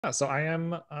Yeah, so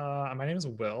my name is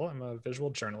Will. I'm a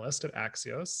visual journalist at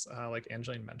Axios, like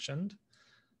Angeline mentioned.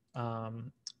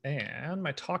 Um, and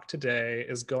my talk today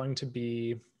is going to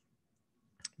be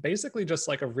basically just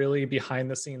like a really behind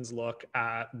the scenes look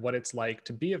at what it's like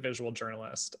to be a visual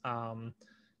journalist.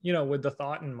 With the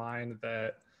thought in mind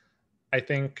that I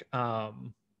think I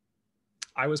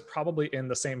was probably in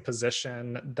the same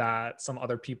position that some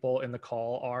other people in the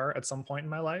call are at some point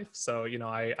in my life. So,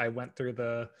 I went through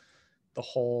the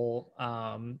whole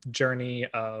journey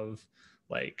of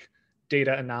like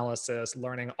data analysis,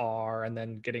 learning R, and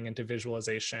then getting into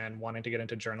visualization, wanting to get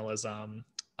into journalism.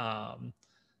 Um,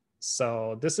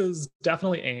 so this is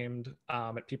definitely aimed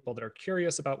at people that are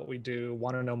curious about what we do,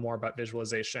 want to know more about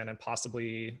visualization, and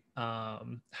possibly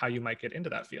how you might get into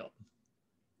that field.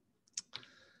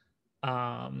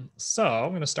 So I'm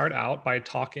going to start out by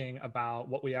talking about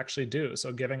what we actually do.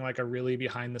 So giving like a really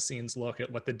behind the scenes look at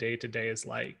what the day to day is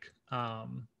like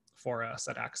for us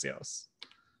at Axios.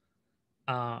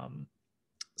 Um,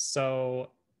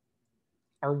 so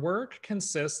our work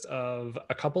consists of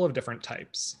a couple of different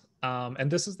types.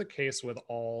 And this is the case with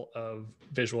all of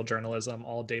visual journalism,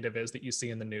 all data viz that you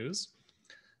see in the news.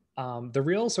 The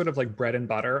real sort of like bread and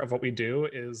butter of what we do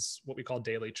is what we call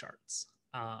daily charts.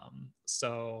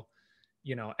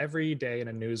 Every day in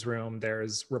a newsroom,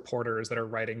 there's reporters that are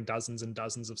writing dozens and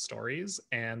dozens of stories,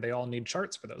 and they all need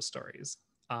charts for those stories.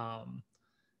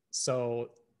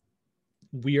 So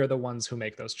we are the ones who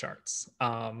make those charts.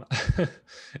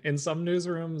 In some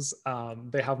newsrooms,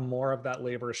 they have more of that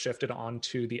labor shifted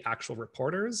onto the actual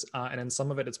reporters. And in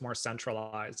some of it, it's more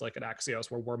centralized, like at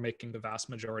Axios, where we're making the vast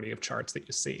majority of charts that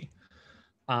you see.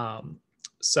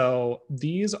 So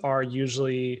these are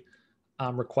usually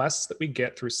requests that we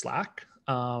get through Slack.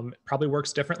 It probably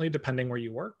works differently depending where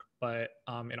you work, but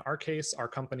in our case, our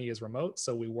company is remote,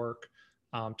 so we work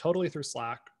totally through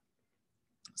Slack.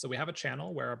 So we have a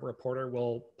channel where a reporter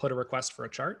will put a request for a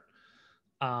chart,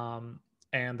 and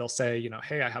they'll say,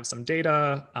 hey, I have some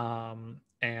data,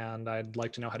 and I'd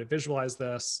like to know how to visualize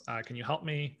this. Can you help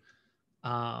me?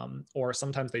 Or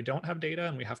sometimes they don't have data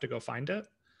and we have to go find it.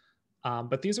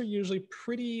 But these are usually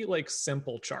pretty like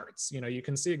simple charts. You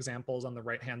can see examples on the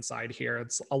right-hand side here.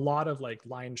 It's a lot of like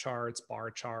line charts,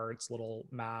 bar charts, little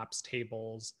maps,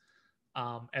 tables,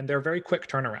 and they're very quick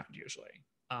turnaround usually.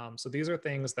 So these are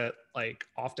things that like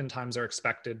oftentimes are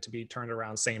expected to be turned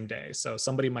around same day. So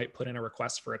somebody might put in a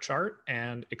request for a chart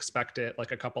and expect it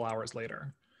like a couple hours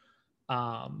later.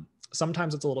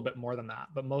 Sometimes it's a little bit more than that,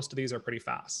 but most of these are pretty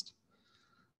fast.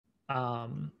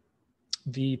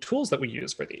 The tools that we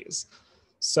use for these.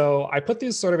 So I put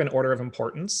these sort of in order of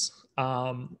importance.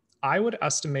 I would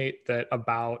estimate that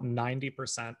about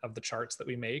 90% of the charts that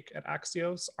we make at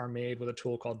Axios are made with a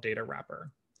tool called Data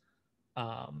Wrapper.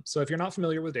 So if you're not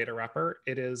familiar with Data Wrapper,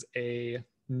 it is a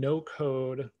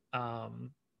no-code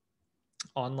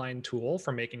online tool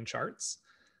for making charts.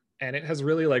 And it has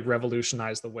really like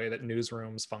revolutionized the way that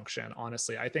newsrooms function.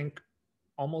 Honestly, I think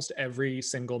almost every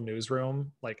single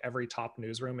newsroom, like every top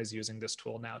newsroom, is using this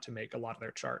tool now to make a lot of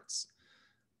their charts.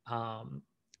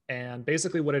 And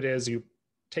basically what it is, you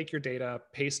take your data,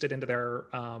 paste it into their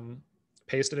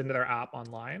app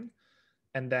online,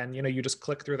 and then you just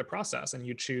click through the process and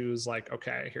you choose like,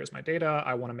 okay, here's my data,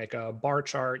 I want to make a bar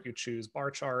chart. You choose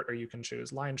bar chart, or you can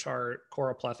choose line chart,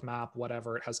 choropleth map,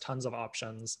 whatever. It has tons of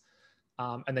options.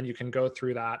 And then you can go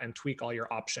through that and tweak all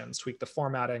your options, tweak the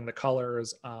formatting, the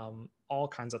colors, all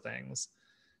kinds of things.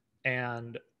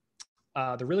 And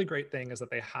the really great thing is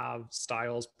that they have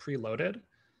styles preloaded.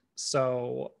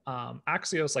 So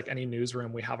Axios, like any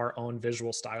newsroom, we have our own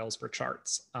visual styles for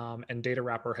charts. And Data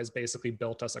Wrapper has basically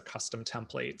built us a custom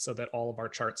template so that all of our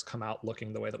charts come out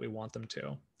looking the way that we want them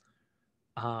to.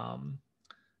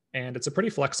 And it's a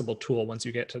pretty flexible tool once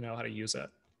you get to know how to use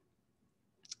it.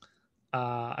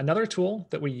 Another tool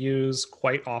that we use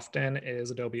quite often is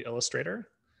Adobe Illustrator.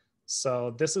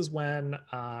 So this is when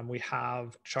we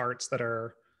have charts that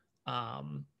are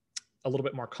a little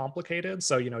bit more complicated.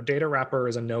 So, Data Wrapper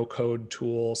is a no-code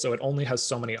tool, so it only has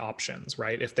so many options,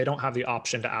 right? If they don't have the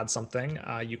option to add something,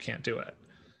 you can't do it.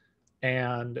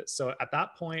 And so at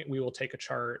that point, we will take a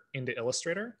chart into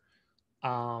Illustrator.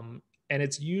 And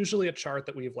it's usually a chart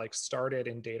that we've like started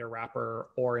in Data Wrapper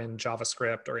or in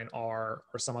JavaScript or in R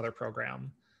or some other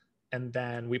program. And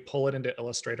then we pull it into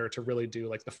Illustrator to really do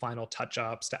like the final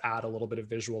touch-ups, to add a little bit of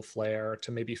visual flair,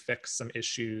 to maybe fix some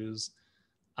issues,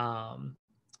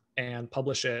 and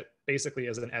publish it basically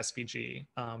as an SVG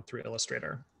through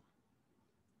Illustrator.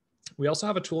 We also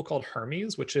have a tool called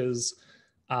Hermes, which is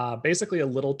basically a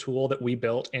little tool that we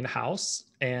built in-house.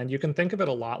 And you can think of it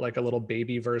a lot like a little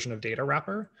baby version of Data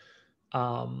Wrapper.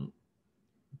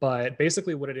 But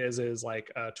basically what it is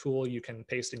like a tool you can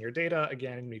paste in your data.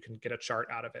 Again, you can get a chart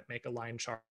out of it, make a line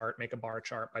chart, make a bar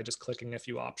chart by just clicking a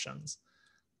few options.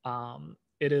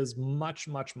 It is much,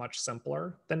 much, much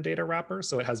simpler than Data Wrapper.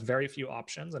 So it has very few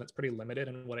options and it's pretty limited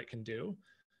in what it can do.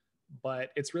 But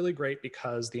it's really great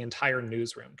because the entire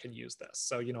newsroom can use this.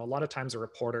 So, you know, a lot of times a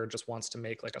reporter just wants to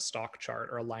make like a stock chart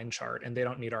or a line chart and they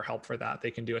don't need our help for that.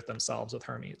 They can do it themselves with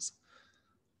Hermes.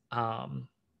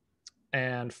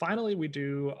 And finally, we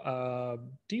do a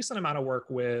decent amount of work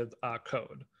with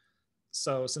code.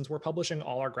 So since we're publishing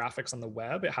all our graphics on the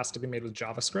web, it has to be made with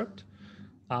JavaScript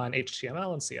and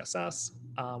HTML and CSS.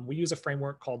 We use a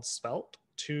framework called Svelte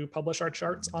to publish our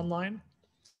charts online.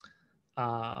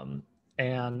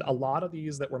 And a lot of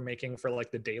these that we're making for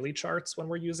like the daily charts when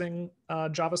we're using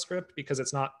JavaScript, because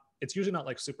it's usually not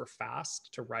like super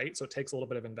fast to write, so it takes a little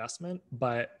bit of investment.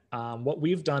 But what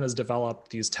we've done is develop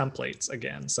these templates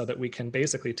again, so that we can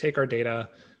basically take our data,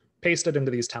 paste it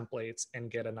into these templates, and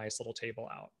get a nice little table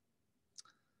out.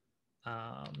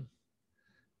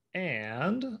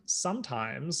 And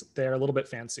sometimes they're a little bit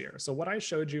fancier. So what I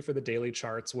showed you for the daily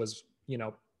charts was, you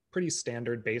know, pretty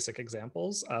standard basic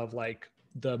examples of like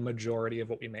the majority of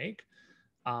what we make.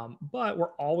 But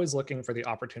we're always looking for the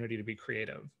opportunity to be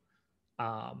creative.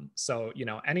 So, you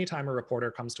know, anytime a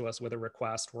reporter comes to us with a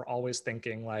request, we're always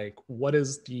thinking like, what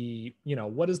is the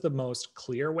most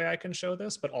clear way I can show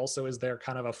this? But also, is there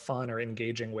kind of a fun or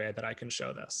engaging way that I can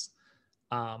show this?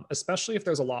 Especially if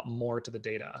there's a lot more to the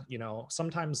data. You know,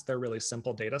 sometimes they're really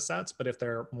simple data sets, but if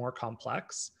they're more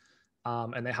complex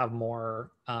and they have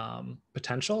more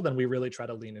potential, then we really try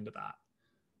to lean into that.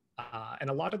 And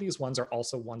a lot of these ones are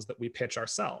also ones that we pitch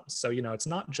ourselves. So, you know, it's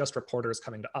not just reporters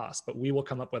coming to us, but we will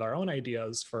come up with our own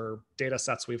ideas for data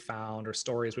sets we've found or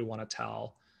stories we want to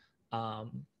tell.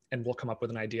 And we'll come up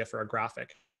with an idea for a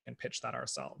graphic and pitch that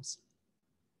ourselves.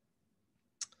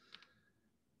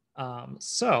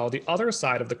 So the other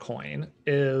side of the coin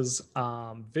is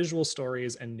visual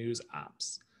stories and news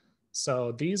apps.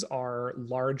 So these are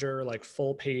larger, like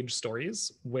full page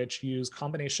stories, which use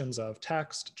combinations of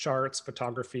text, charts,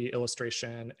 photography,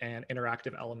 illustration, and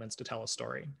interactive elements to tell a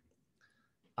story.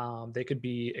 They could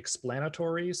be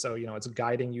explanatory, so you know it's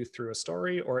guiding you through a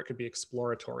story, or it could be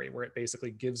exploratory, where it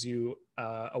basically gives you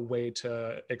a way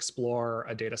to explore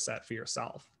a data set for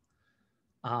yourself.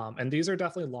 And these are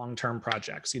definitely long-term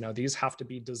projects. You know, these have to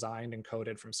be designed and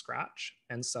coded from scratch,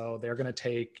 and so they're going to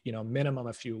take, you know, minimum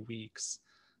a few weeks.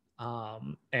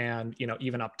 And you know,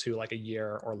 even up to like a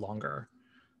year or longer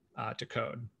to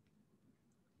code.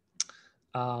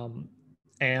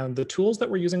 And the tools that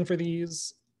we're using for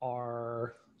these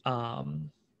are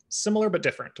similar but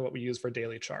different to what we use for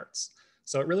daily charts.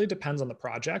 So it really depends on the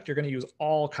project. You're going to use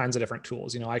all kinds of different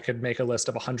tools. You know, I could make a list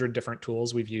of 100 different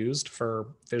tools we've used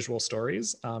for visual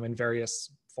stories in various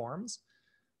forms.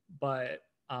 But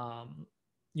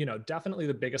you know, definitely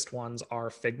the biggest ones are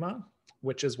Figma,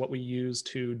 which is what we use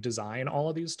to design all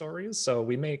of these stories. So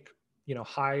we make, you know,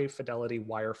 high fidelity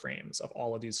wireframes of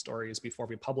all of these stories before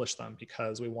we publish them,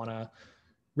 because we want to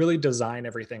really design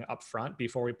everything up front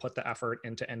before we put the effort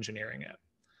into engineering it.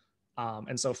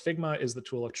 And so Figma is the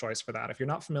tool of choice for that. If you're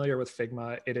not familiar with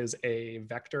Figma, it is a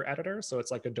vector editor. So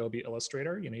it's like Adobe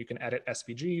Illustrator. You know, you can edit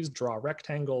SVGs, draw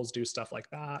rectangles, do stuff like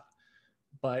that.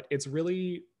 But it's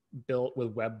really built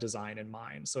with web design in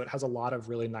mind. So it has a lot of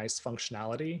really nice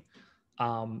functionality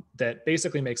that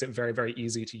basically makes it very, very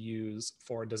easy to use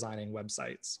for designing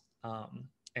websites.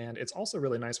 And it's also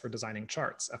really nice for designing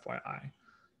charts, FYI.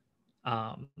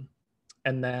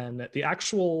 And then the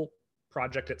actual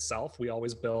project itself, we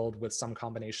always build with some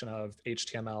combination of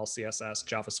HTML, CSS,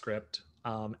 JavaScript,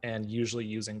 and usually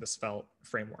using the Svelte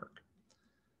framework.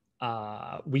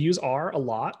 We use R a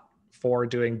lot for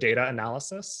doing data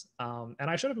analysis. And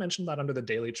I should have mentioned that under the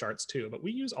daily charts too, but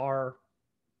we use R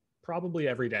probably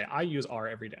every day. I use R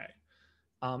every day.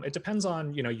 It depends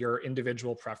on, you know, your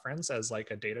individual preference as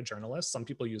like a data journalist. Some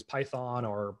people use Python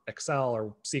or Excel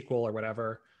or SQL or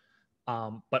whatever.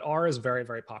 But R is very,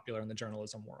 very popular in the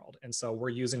journalism world. And so we're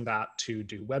using that to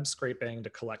do web scraping, to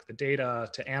collect the data,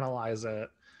 to analyze it.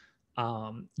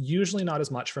 Usually not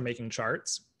as much for making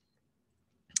charts.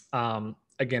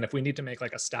 Again, if we need to make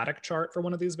like a static chart for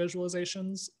one of these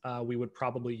visualizations, we would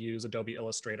probably use Adobe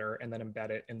Illustrator and then embed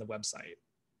it in the website.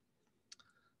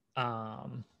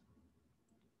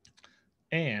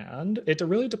 And it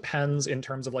really depends in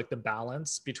terms of like the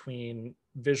balance between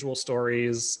visual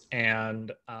stories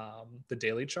and the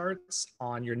daily charts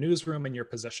on your newsroom and your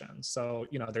position. So,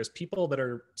 you know, there's people that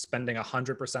are spending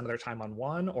 100% of their time on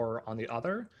one or on the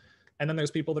other. And then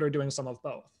there's people that are doing some of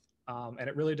both. And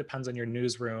it really depends on your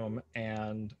newsroom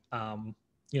and,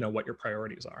 you know, what your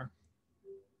priorities are.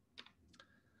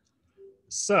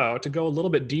 So to go a little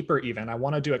bit deeper even, I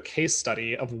want to do a case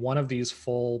study of one of these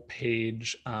full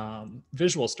page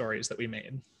visual stories that we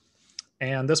made.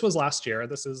 And this was last year.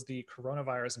 This is the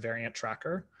coronavirus variant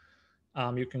tracker.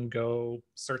 You can go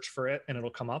search for it and it'll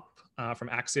come up from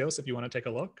Axios if you want to take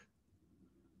a look.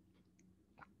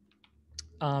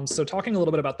 So talking a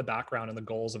little bit about the background and the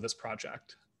goals of this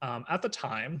project. At the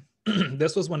time,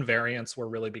 this was when variants were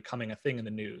really becoming a thing in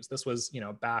the news. This was,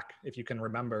 back, if you can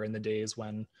remember, in the days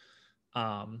when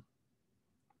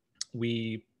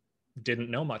we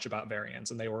didn't know much about variants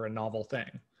and they were a novel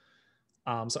thing.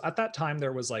 So at that time,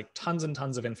 there was like tons and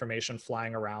tons of information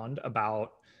flying around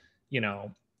about,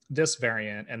 this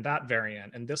variant and that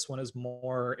variant, and this one is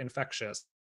more infectious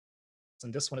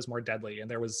and this one is more deadly.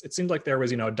 And it seemed like there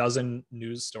was, a dozen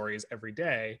news stories every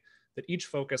day that each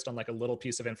focused on like a little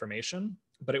piece of information,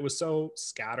 but it was so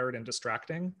scattered and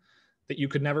distracting that you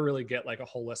could never really get like a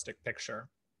holistic picture.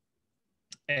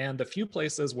 And the few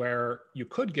places where you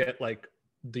could get like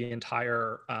the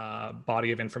entire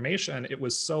body of information, it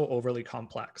was so overly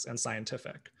complex and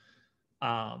scientific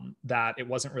that it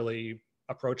wasn't really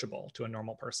approachable to a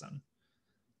normal person.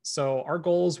 So our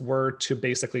goals were to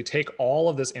basically take all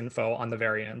of this info on the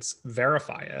variants,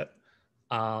 verify it,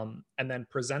 and then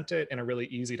present it in a really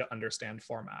easy to understand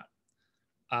format.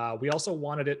 We also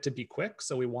wanted it to be quick.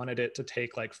 So we wanted it to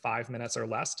take like 5 minutes or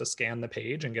less to scan the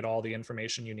page and get all the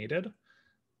information you needed.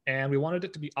 And we wanted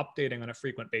it to be updating on a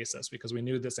frequent basis because we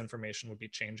knew this information would be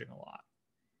changing a lot.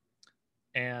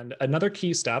 And another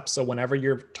key step, so whenever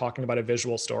you're talking about a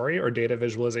visual story or data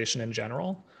visualization in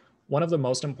general, one of the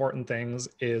most important things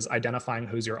is identifying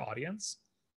who's your audience.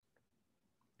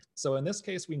 So in this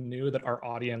case, we knew that our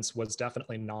audience was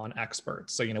definitely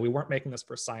non-experts. So, we weren't making this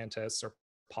for scientists or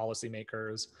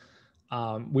policymakers.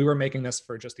 We were making this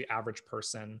for just the average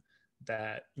person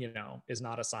that, is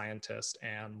not a scientist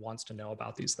and wants to know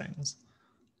about these things.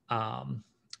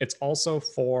 It's also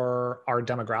for our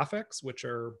demographics, which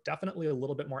are definitely a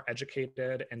little bit more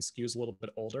educated and skews a little bit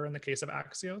older in the case of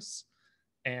Axios.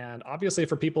 And obviously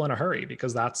for people in a hurry,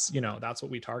 because that's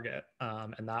what we target.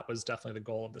 And that was definitely the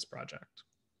goal of this project.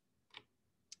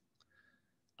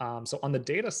 So on the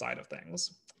data side of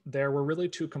things, there were really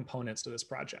two components to this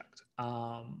project.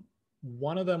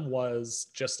 One of them was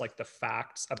just like the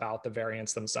facts about the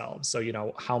variants themselves.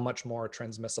 So, how much more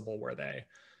transmissible were they?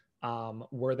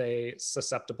 Were they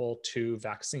susceptible to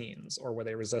vaccines or were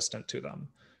they resistant to them?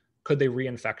 Could they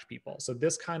reinfect people? So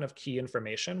this kind of key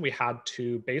information we had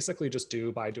to basically just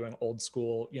do by doing old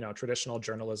school, traditional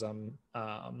journalism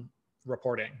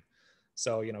reporting.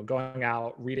 So, going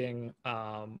out, reading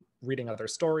other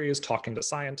stories, talking to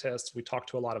scientists. We talked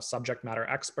to a lot of subject matter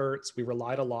experts. We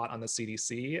relied a lot on the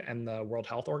CDC and the World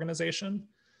Health Organization.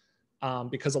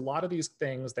 Because a lot of these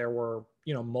things, there were,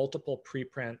 multiple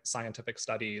preprint scientific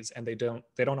studies, and they don't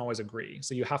always agree.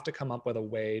 So you have to come up with a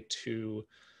way to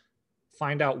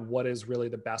find out what is really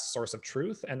the best source of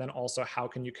truth, and then also how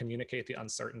can you communicate the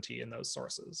uncertainty in those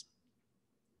sources.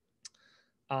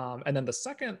 And then the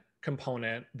second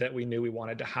component that we knew we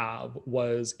wanted to have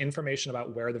was information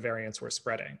about where the variants were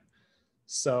spreading.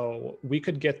 So we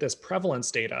could get this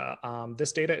prevalence data.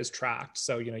 This data is tracked.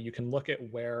 So, you can look at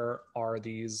where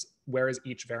is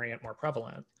each variant more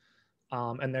prevalent.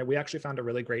 And then we actually found a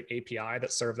really great API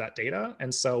that served that data.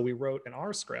 And so we wrote an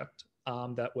R script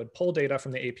that would pull data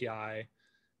from the API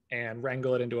and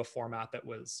wrangle it into a format that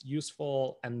was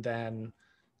useful, and then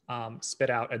spit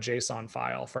out a JSON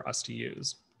file for us to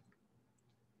use.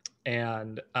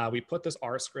 And we put this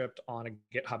R script on a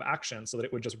GitHub action so that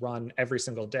it would just run every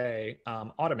single day,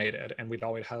 automated, and we'd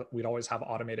always have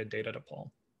automated data to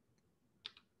pull.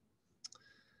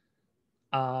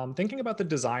 Thinking about the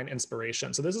design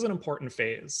inspiration. So this is an important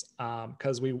phase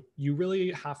because you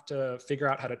really have to figure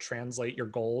out how to translate your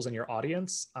goals and your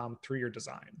audience through your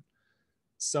design.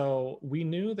 So we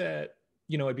knew that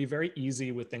it'd be very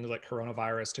easy with things like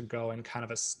coronavirus to go in kind of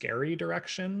a scary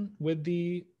direction with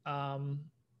the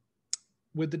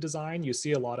design. You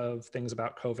see a lot of things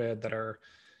about COVID that are,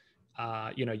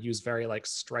 use very like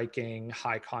striking,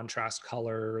 high contrast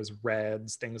colors,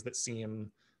 reds, things that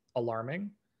seem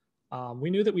alarming. We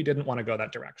knew that we didn't want to go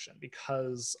that direction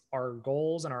because our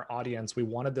goals and our audience, we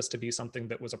wanted this to be something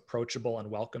that was approachable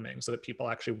and welcoming so that people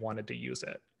actually wanted to use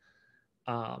it.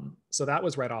 So that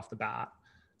was right off the bat.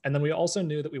 And then we also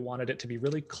knew that we wanted it to be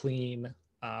really clean,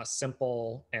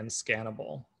 simple, and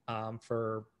scannable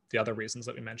for the other reasons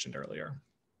that we mentioned earlier.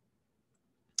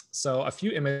 So a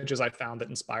few images I found that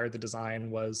inspired the design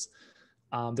was,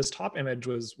 this top image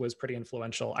was pretty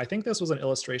influential. I think this was an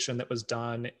illustration that was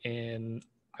done in,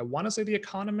 I want to say The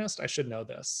Economist. I should know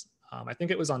this. I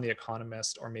think it was on The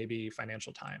Economist or maybe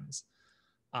Financial Times.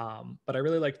 But I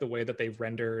really like the way that they've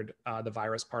rendered the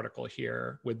virus particle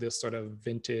here with this sort of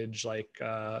vintage like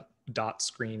dot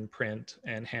screen print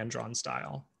and hand-drawn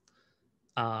style.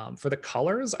 For the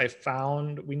colors,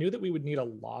 we knew that we would need a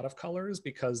lot of colors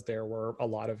because there were a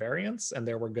lot of variants and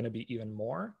there were going to be even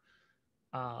more.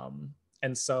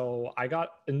 And so I got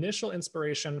initial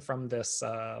inspiration from this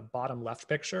bottom left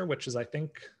picture, which is, I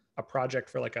think, a project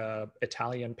for like a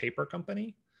Italian paper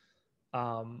company.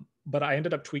 But I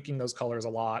ended up tweaking those colors a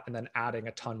lot and then adding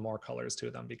a ton more colors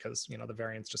to them because, you know, the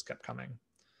variants just kept coming.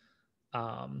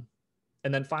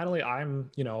 And then finally,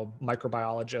 I'm, you know,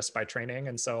 microbiologist by training.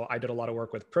 And so I did a lot of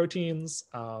work with proteins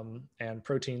and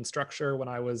protein structure when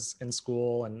I was in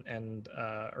school and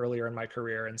earlier in my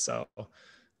career. And so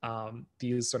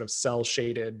these sort of cell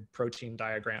shaded protein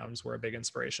diagrams were a big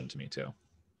inspiration to me too.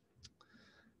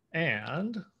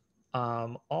 And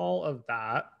all of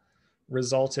that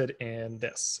resulted in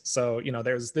this. So, you know,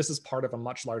 this is part of a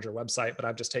much larger website, but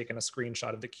I've just taken a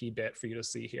screenshot of the key bit for you to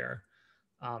see here.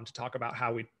 To talk about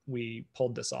how we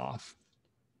pulled this off.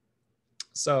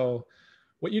 So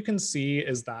what you can see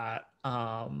is that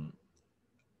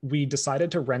we decided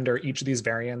to render each of these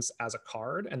variants as a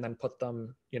card and then put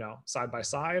them, you know, side by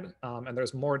side. And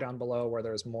there's more down below where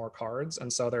there's more cards.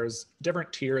 And so there's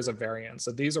different tiers of variants.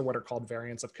 So these are what are called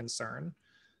variants of concern.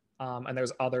 And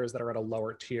there's others that are at a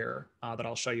lower tier that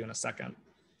I'll show you in a second.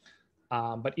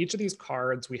 But each of these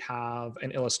cards, we have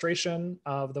an illustration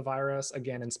of the virus,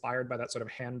 again, inspired by that sort of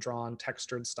hand-drawn,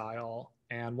 textured style.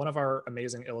 And one of our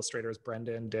amazing illustrators,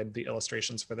 Brendan, did the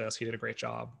illustrations for this. He did a great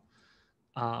job.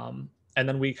 And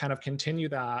then we kind of continue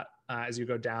that as you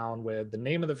go down with the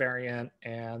name of the variant.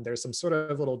 And there's some sort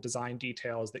of little design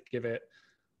details that give it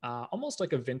almost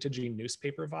like a vintagey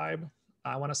newspaper vibe,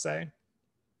 I want to say.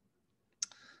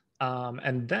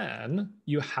 And then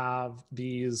you have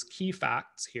these key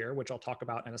facts here, which I'll talk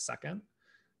about in a second.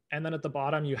 And then at the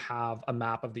bottom, you have a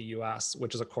map of the US,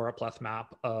 which is a choropleth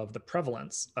map of the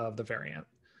prevalence of the variant.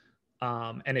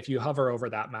 And if you hover over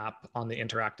that map on the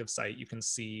interactive site, you can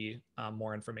see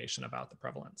more information about the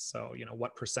prevalence. So, you know,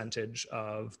 what percentage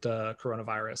of the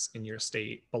coronavirus in your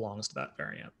state belongs to that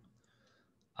variant.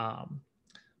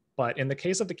 But in the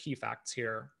case of the key facts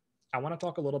here, I want to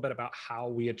talk a little bit about how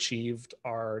we achieved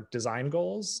our design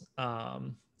goals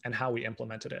and how we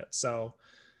implemented it. So,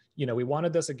 you know, we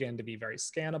wanted this again to be very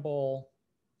scannable,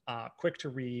 quick to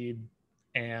read,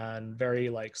 and very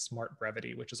like smart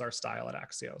brevity, which is our style at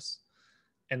Axios.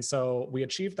 And so we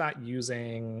achieved that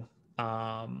using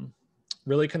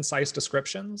really concise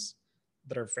descriptions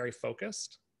that are very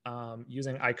focused,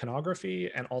 using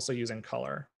iconography and also using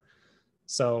color.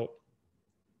 So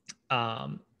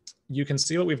you can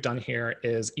see what we've done here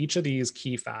is each of these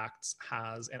key facts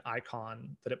has an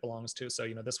icon that it belongs to. So,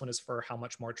 you know, this one is for how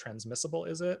much more transmissible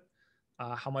is it?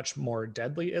 How much more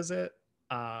deadly is it?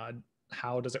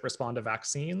 How does it respond to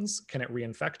vaccines? Can it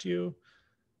reinfect you?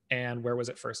 And where was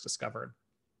it first discovered?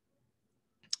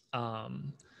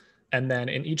 And then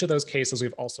in each of those cases,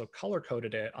 we've also color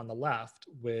coded it on the left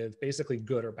with basically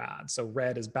good or bad. So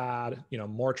red is bad, you know,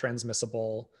 more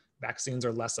transmissible, vaccines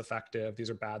are less effective, these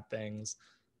are bad things.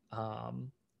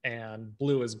 And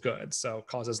blue is good, so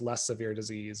causes less severe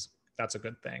disease, that's a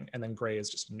good thing. And then gray is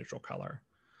just a neutral color.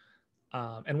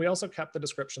 And we also kept the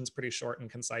descriptions pretty short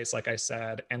and concise, like I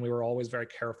said, and we were always very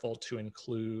careful to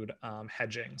include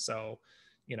hedging. So,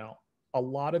 you know, a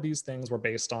lot of these things were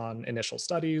based on initial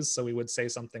studies. So we would say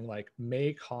something like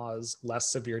may cause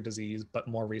less severe disease, but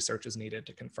more research is needed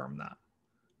to confirm that.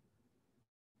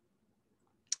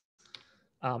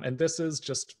 And this is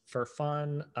just for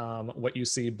fun, what you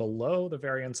see below the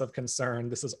variants of concern.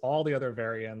 This is all the other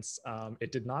variants.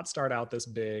 It did not start out this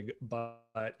big, but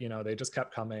you know, they just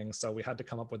kept coming. So we had to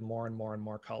come up with more and more and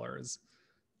more colors.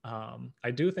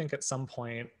 I do think at some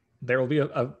point there will be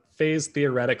a phase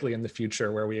theoretically in the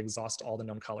future where we exhaust all the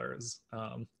known colors,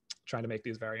 trying to make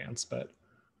these variants, but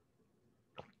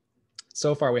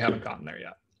so far we haven't gotten there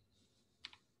yet.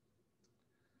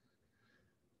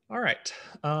 All right,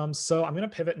 so I'm going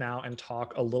to pivot now and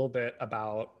talk a little bit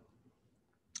about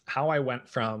how I went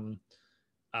from,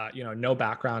 you know, no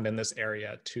background in this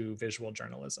area to visual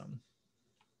journalism.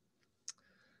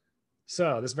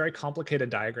 So this very complicated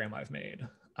diagram I've made.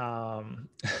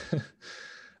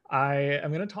 I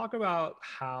am going to talk about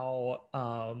how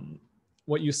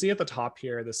what you see at the top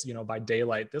here, this, you know, by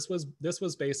daylight, this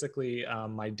was basically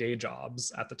my day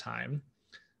jobs at the time.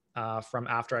 From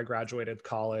after I graduated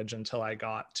college until I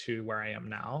got to where I am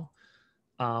now.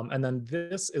 And then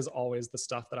this is always the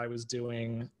stuff that I was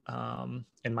doing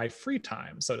in my free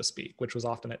time, so to speak, which was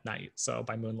often at night, so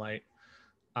by moonlight.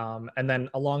 And then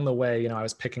along the way, you know, I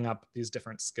was picking up these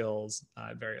different skills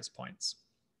at various points.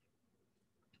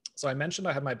 So I mentioned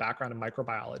I had my background in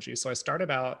microbiology. So I started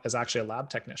out as actually a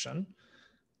lab technician.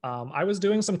 I was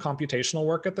doing some computational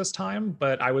work at this time,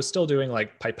 but I was still doing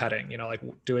like pipetting, like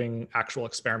doing actual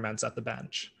experiments at the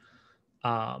bench.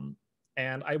 Um,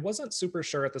 and I wasn't super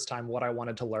sure at this time what I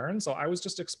wanted to learn. So I was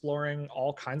just exploring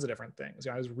all kinds of different things.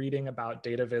 I was reading about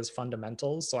data viz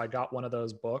fundamentals. So I got one of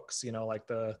those books, like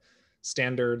the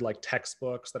standard like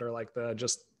textbooks that are like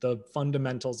just the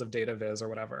fundamentals of data viz or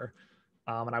whatever.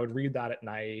 And I would read that at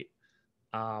night.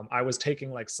 I was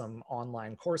taking like some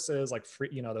online courses, like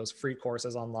free, those free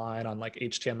courses online on like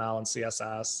HTML and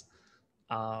CSS.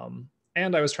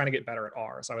 And I was trying to get better at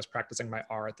R. So I was practicing my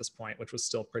R at this point, which was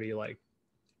still pretty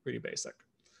basic.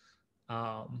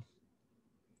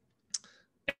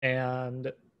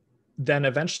 And then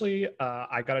eventually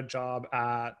I got a job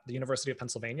at the University of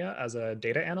Pennsylvania as a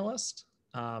data analyst.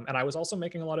 And I was also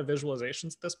making a lot of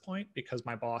visualizations at this point because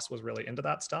my boss was really into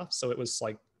that stuff. So it was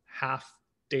like half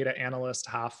data analyst,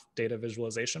 half data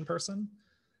visualization person.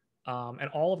 And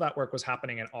all of that work was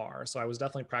happening in R. So I was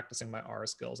definitely practicing my R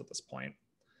skills at this point.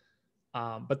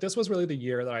 But this was really the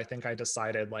year that I think I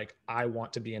decided like, I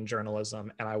want to be in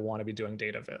journalism and I want to be doing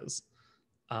data viz.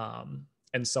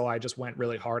 And so I just went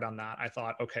really hard on that. I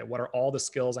thought, okay, what are all the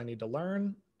skills I need to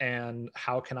learn? And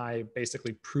how can I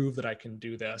basically prove that I can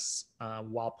do this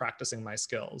while practicing my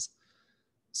skills?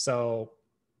 So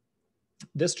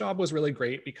this job was really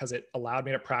great because it allowed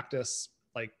me to practice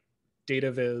like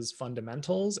data viz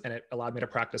fundamentals and it allowed me to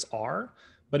practice R,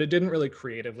 but it didn't really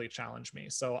creatively challenge me.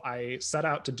 So I set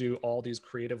out to do all these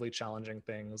creatively challenging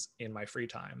things in my free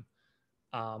time.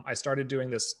 I started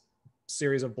doing this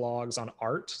series of blogs on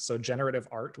art, so generative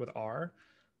art with R.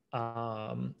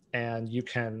 And you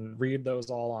can read those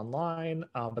all online,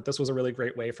 but this was a really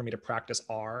great way for me to practice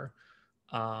R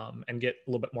and get a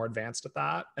little bit more advanced at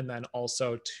that. And then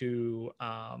also to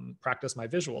practice my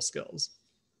visual skills.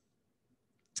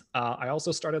 I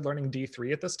also started learning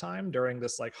D3 at this time during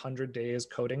this like 100 days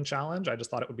coding challenge. I just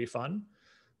thought it would be fun.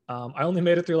 I only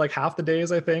made it through like half the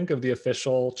days, I think, of the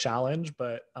official challenge,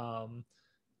 but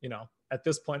at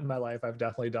this point in my life, I've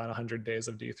definitely done 100 days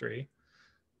of D3.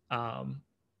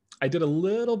 I did a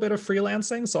little bit of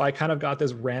freelancing. So I kind of got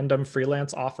this random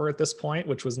freelance offer at this point,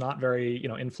 which was not very,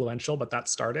 influential, but that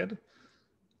started.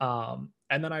 And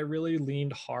then I really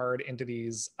leaned hard into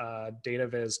these data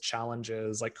viz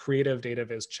challenges, like creative data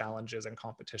viz challenges and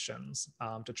competitions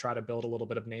to try to build a little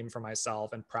bit of name for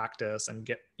myself and practice and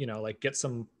get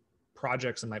some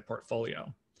projects in my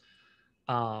portfolio.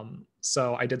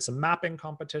 So I did some mapping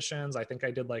competitions. I think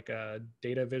I did like a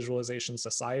Data Visualization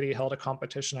Society held a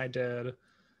competition I did.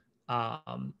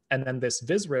 And then this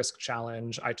VizRisk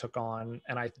challenge I took on,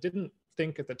 and I didn't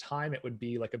think at the time it would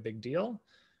be like a big deal,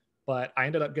 but I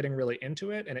ended up getting really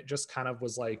into it. And it just kind of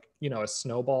was like, a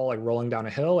snowball, like rolling down a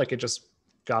hill, like it just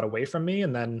got away from me.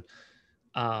 And then,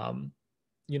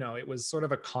 it was sort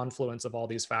of a confluence of all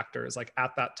these factors. Like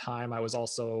at that time, I was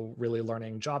also really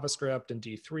learning JavaScript and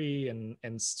D3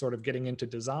 and sort of getting into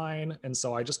design. And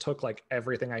so I just took like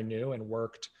everything I knew and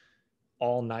worked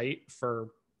all night for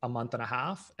a month and a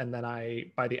half. And then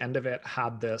by the end of it,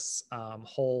 had this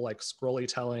whole like scrolly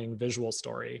telling visual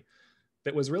story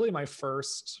that was really my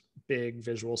first big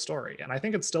visual story. And I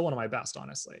think it's still one of my best,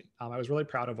 honestly. I was really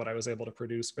proud of what I was able to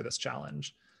produce for this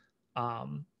challenge.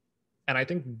 And I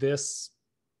think this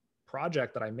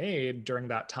project that I made during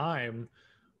that time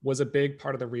was a big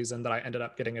part of the reason that I ended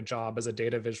up getting a job as a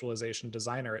data visualization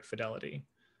designer at Fidelity.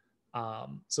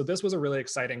 So this was a really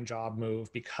exciting job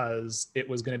move because it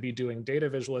was going to be doing data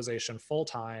visualization full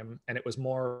time, and it was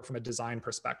more from a design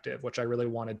perspective, which I really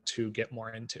wanted to get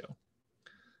more into.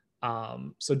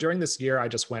 So during this year, I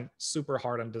just went super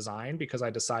hard on design because I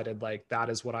decided like that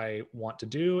is what I want to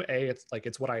do.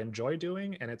 It's what I enjoy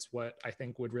doing, and it's what I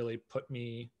think would really put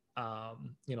me,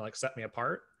 like set me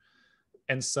apart.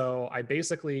 And so I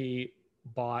basically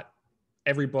bought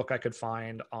every book I could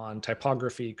find on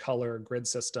typography, color, grid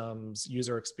systems,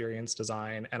 user experience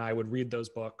design, and I would read those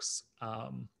books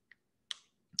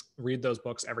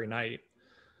every night.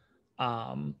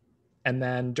 And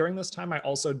then during this time, I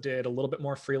also did a little bit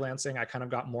more freelancing. I kind of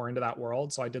got more into that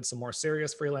world. So I did some more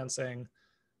serious freelancing.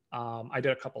 I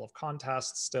did a couple of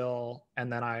contests still.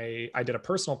 And then I did a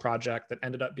personal project that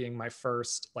ended up being my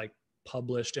first like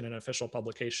published in an official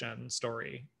publication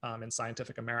story in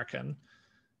Scientific American.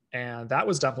 And that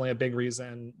was definitely a big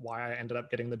reason why I ended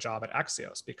up getting the job at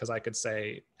Axios, because I could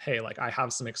say, hey, like I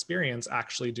have some experience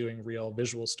actually doing real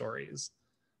visual stories.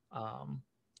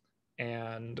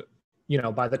 And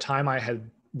by the time I had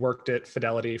worked at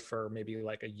Fidelity for maybe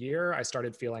like a year, I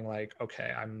started feeling like,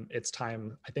 okay, it's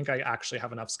time. I think I actually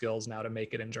have enough skills now to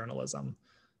make it in journalism.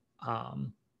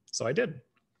 So I did.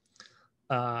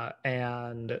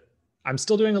 And I'm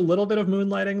still doing a little bit of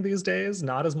moonlighting these days,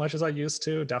 not as much as I used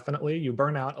to. Definitely, you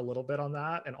burn out a little bit on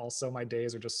that, and also my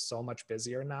days are just so much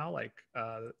busier now. Like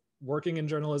working in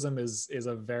journalism is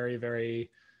a very, very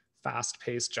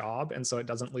fast-paced job, and so it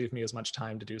doesn't leave me as much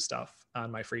time to do stuff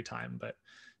on my free time. But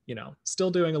still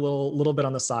doing a little bit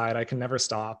on the side. I can never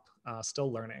stop.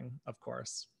 Still learning, of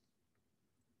course.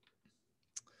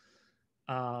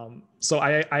 So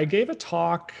I gave a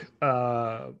talk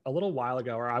a little while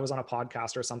ago, or I was on a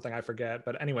podcast or something, I forget.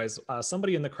 But anyways,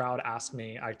 somebody in the crowd asked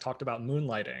me, I talked about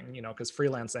moonlighting, because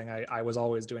freelancing, I was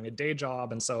always doing a day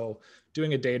job. And so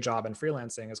doing a day job and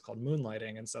freelancing is called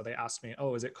moonlighting. And so they asked me,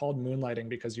 oh, is it called moonlighting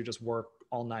because you just work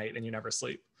all night and you never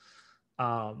sleep?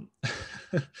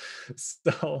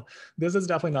 So this is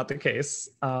definitely not the case.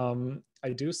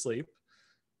 I do sleep.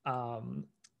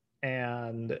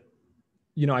 And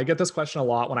I get this question a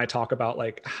lot when I talk about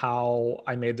like how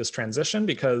I made this transition,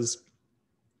 because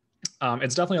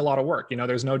it's definitely a lot of work.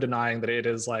 There's no denying that it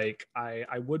is like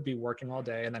I would be working all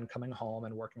day and then coming home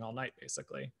and working all night,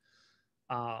 basically.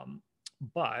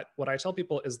 But what I tell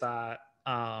people is that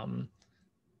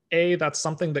that's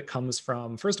something that comes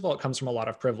from, first of all, it comes from a lot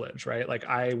of privilege, right? Like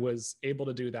I was able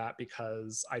to do that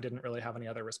because I didn't really have any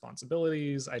other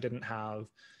responsibilities. I didn't have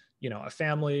a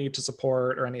family to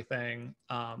support or anything.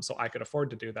 So I could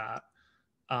afford to do that.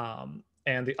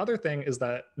 And the other thing is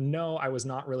that, no, I was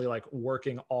not really like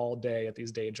working all day at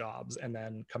these day jobs and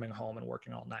then coming home and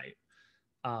working all night.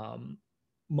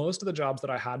 Most of the jobs that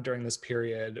I had during this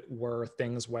period were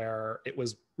things where it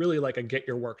was really like a get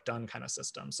your work done kind of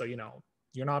system. So,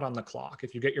 you're not on the clock.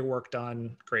 If you get your work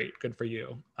done, great, good for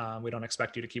you. We don't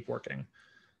expect you to keep working.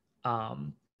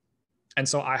 And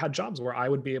so I had jobs where I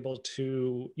would be able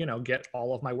to, get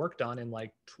all of my work done in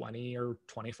like 20 or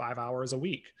 25 hours a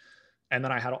week. And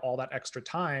then I had all that extra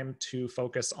time to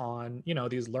focus on,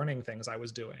 these learning things I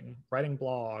was doing, writing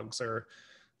blogs or,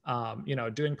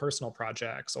 doing personal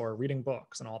projects or reading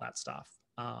books and all that stuff.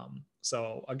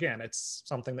 So again, it's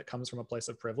something that comes from a place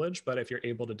of privilege, but if you're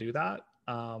able to do that,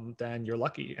 then you're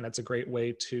lucky. And it's a great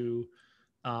way to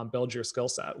build your skill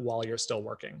set while you're still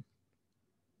working.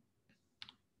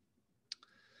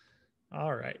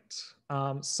 All right.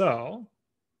 So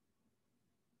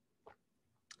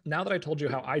now that I told you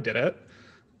how I did it,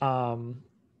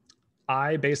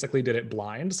 I basically did it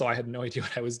blind. So I had no idea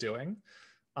what I was doing.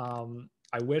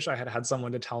 I wish I had had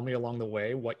someone to tell me along the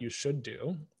way what you should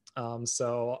do.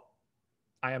 So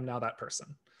I am now that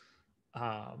person.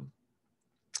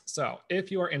 So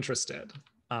if you are interested,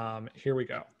 here we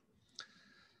go.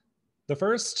 The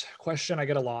first question I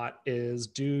get a lot is,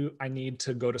 do I need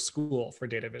to go to school for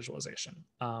data visualization?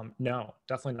 No,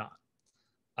 definitely not.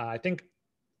 I think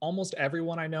almost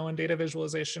everyone I know in data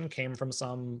visualization came from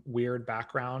some weird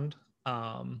background,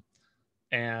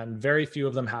 and very few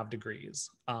of them have degrees.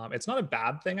 It's not a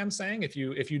bad thing, I'm saying. If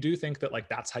you do think that like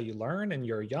that's how you learn and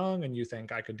you're young and you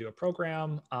think I could do a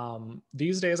program,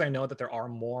 these days I know that there are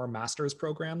more master's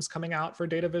programs coming out for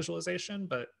data visualization,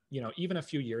 but even a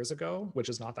few years ago, which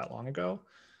is not that long ago,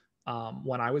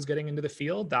 when I was getting into the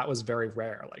field, that was very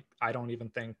rare. Like I don't even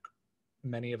think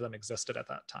many of them existed at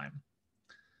that time.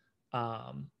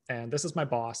 And this is my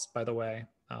boss, by the way,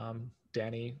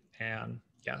 Danny, and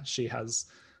yeah, she has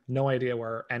no idea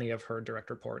where any of her direct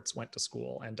reports went to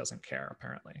school and doesn't care,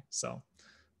 apparently. So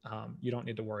you don't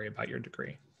need to worry about your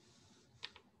degree.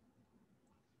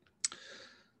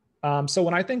 So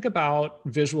when I think about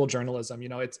visual journalism,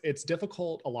 it's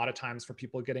difficult a lot of times for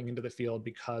people getting into the field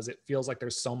because it feels like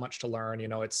there's so much to learn.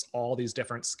 It's all these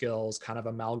different skills kind of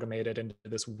amalgamated into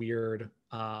this weird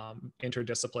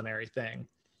interdisciplinary thing.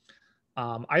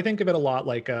 I think of it a lot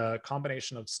like a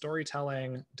combination of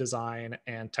storytelling, design,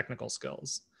 and technical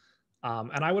skills.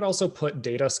 And I would also put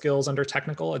data skills under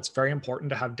technical. It's very important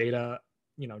to have data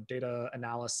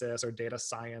analysis or data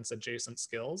science adjacent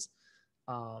skills.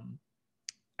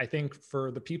 I think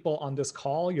for the people on this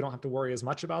call, you don't have to worry as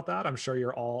much about that. I'm sure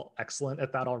you're all excellent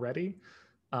at that already.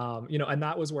 And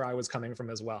that was where I was coming from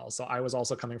as well. So I was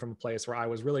also coming from a place where I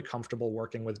was really comfortable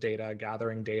working with data,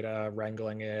 gathering data,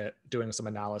 wrangling it, doing some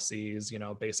analyses,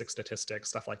 basic statistics,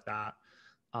 stuff like that.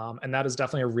 And that is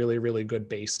definitely a really, really good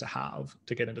base to have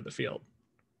to get into the field.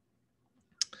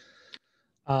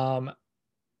 But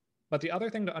the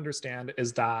other thing to understand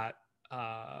is that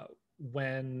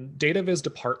when data viz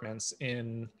departments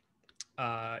in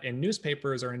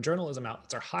newspapers or in journalism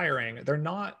outlets are hiring, they're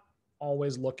not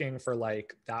always looking for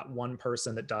like that one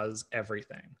person that does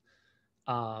everything.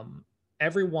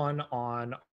 Everyone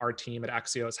on our team at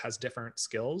Axios has different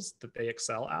skills that they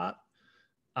excel at.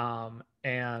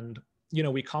 And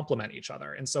we complement each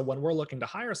other. And so when we're looking to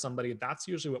hire somebody, that's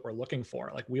usually what we're looking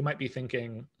for. Like we might be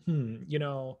thinking,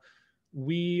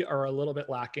 we are a little bit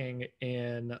lacking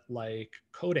in like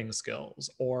coding skills,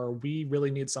 or we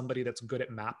really need somebody that's good at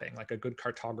mapping, like a good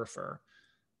cartographer,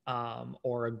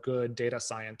 or a good data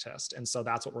scientist. And so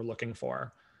that's what we're looking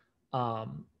for.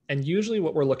 And usually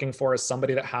what we're looking for is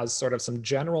somebody that has sort of some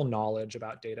general knowledge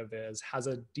about data viz, has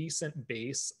a decent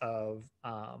base of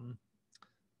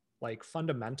like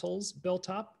fundamentals built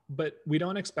up, but we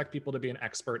don't expect people to be an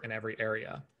expert in every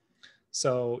area.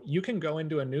 So you can go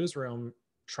into a newsroom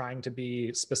trying to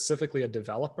be specifically a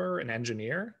developer, an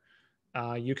engineer.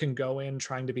 You can go in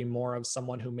trying to be more of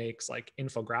someone who makes like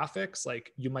infographics.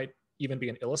 Like you might even be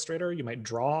an illustrator. You might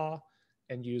draw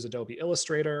and use Adobe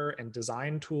Illustrator and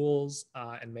design tools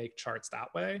and make charts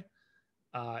that way.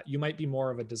 You might be more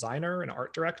of a designer, an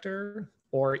art director,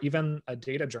 or even a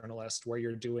data journalist where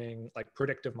you're doing like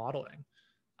predictive modeling.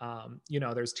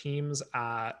 There's teams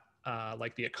at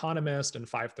like The Economist and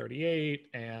 538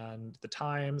 and The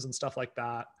Times and stuff like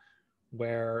that,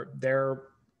 where they're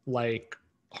like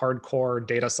hardcore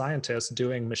data scientists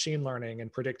doing machine learning and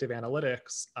predictive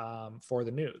analytics for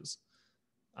the news.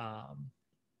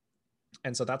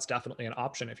 And so that's definitely an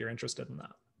option if you're interested in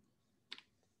that.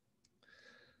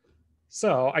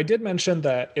 So I did mention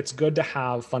that it's good to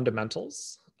have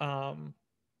fundamentals.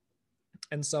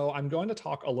 And so I'm going to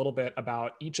talk a little bit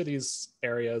about each of these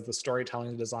areas, the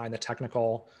storytelling, the design, the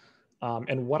technical,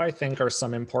 and what I think are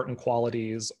some important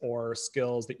qualities or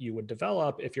skills that you would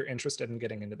develop if you're interested in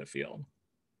getting into the field.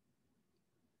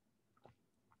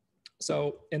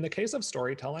 So in the case of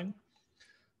storytelling,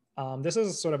 this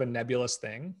is sort of a nebulous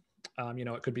thing.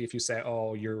 It could be if you say,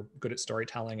 oh, you're good at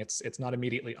storytelling, it's not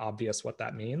immediately obvious what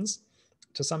that means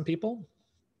to some people.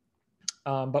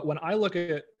 But when I look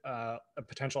at a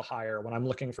potential hire, when I'm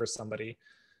looking for somebody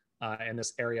in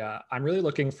this area, I'm really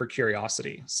looking for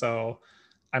curiosity. So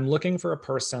I'm looking for a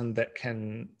person that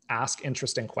can ask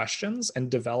interesting questions and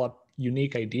develop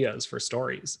unique ideas for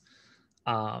stories,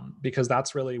 because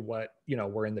that's really what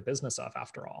we're in the business of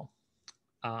after all.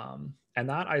 And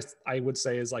that I would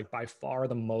say is like by far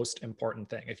the most important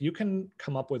thing. If you can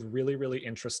come up with really, really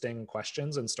interesting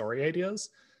questions and story ideas,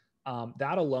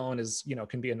 that alone is,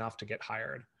 can be enough to get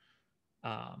hired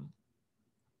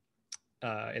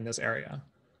in this area.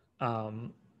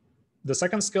 The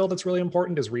second skill that's really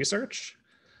important is research.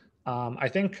 I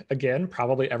think, again,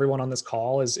 probably everyone on this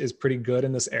call is pretty good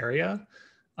in this area.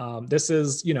 This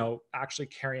is, actually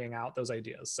carrying out those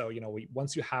ideas. So,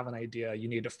 once you have an idea, you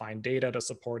need to find data to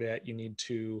support it. You need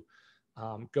to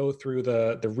go through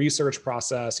the research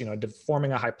process,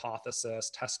 forming a hypothesis,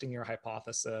 testing your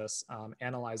hypothesis,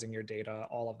 analyzing your data,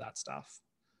 all of that stuff.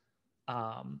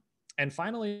 And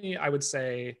finally, I would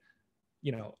say,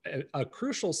 a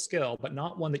crucial skill, but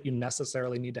not one that you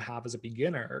necessarily need to have as a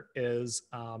beginner, is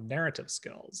narrative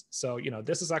skills. So,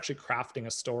 this is actually crafting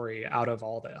a story out of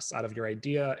all this, out of your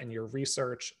idea and your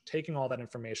research, taking all that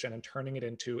information and turning it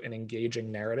into an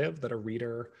engaging narrative that a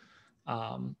reader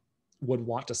would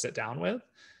want to sit down with,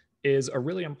 is a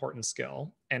really important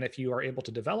skill. And if you are able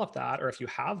to develop that, or if you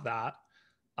have that,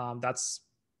 that's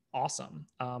awesome.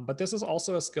 But this is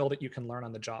also a skill that you can learn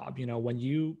on the job. When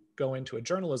you go into a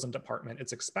journalism department,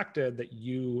 it's expected that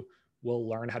you will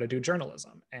learn how to do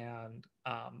journalism. And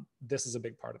this is a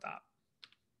big part of that.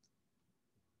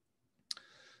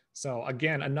 So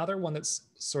again, another one that's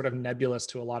sort of nebulous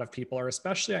to a lot of people, or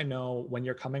especially I know when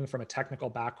you're coming from a technical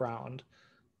background,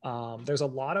 there's a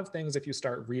lot of things if you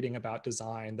start reading about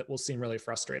design that will seem really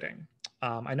frustrating.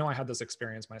 I know I had this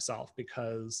experience myself,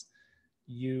 because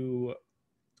you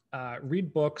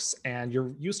read books and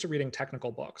you're used to reading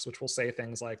technical books, which will say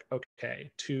things like, okay,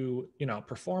 to,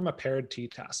 perform a paired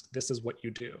t-test, this is what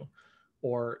you do,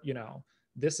 or,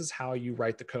 this is how you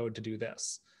write the code to do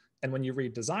this. And when you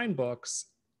read design books,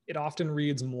 it often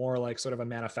reads more like sort of a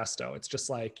manifesto. It's just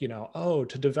like, oh,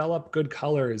 to develop good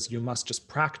colors, you must just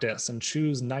practice and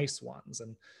choose nice ones,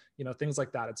 and, things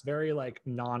like that. It's very like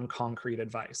non-concrete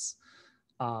advice.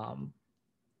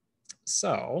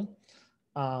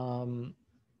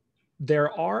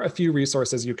 There are a few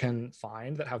resources you can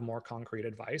find that have more concrete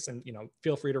advice, and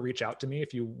feel free to reach out to me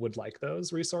if you would like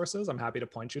those resources. I'm happy to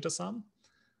point you to some.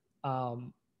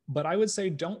 But I would say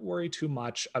don't worry too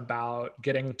much about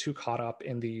getting too caught up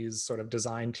in these sort of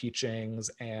design teachings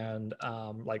and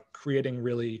like creating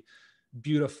really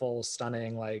beautiful,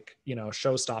 stunning, like,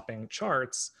 show-stopping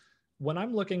charts. When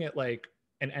I'm looking at like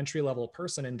an entry-level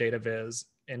person in data viz,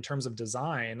 in terms of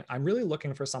design, I'm really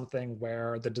looking for something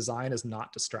where the design is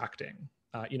not distracting.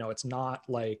 It's not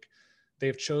like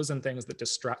they've chosen things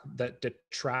that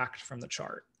detract from the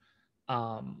chart.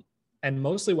 And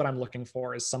mostly what I'm looking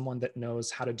for is someone that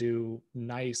knows how to do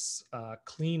nice,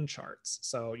 clean charts.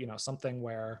 So, something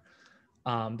where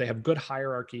they have good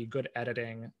hierarchy, good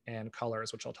editing, and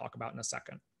colors, which I'll talk about in a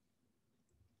second.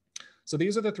 So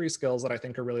these are the three skills that I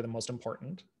think are really the most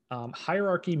important.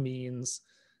 Hierarchy means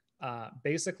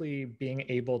basically being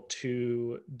able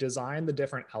to design the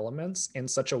different elements in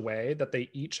such a way that they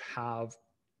each have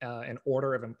an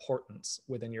order of importance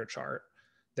within your chart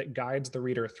that guides the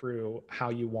reader through how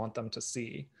you want them to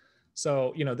see.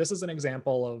 So, this is an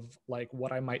example of like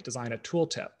what I might design a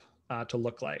tooltip to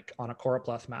look like on a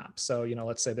choropleth map. So,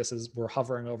 let's say we're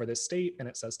hovering over this state and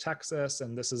it says Texas,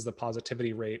 and this is the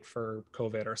positivity rate for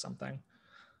COVID or something.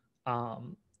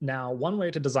 Now, one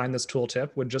way to design this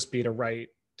tooltip would just be to write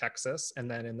Texas, and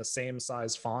then in the same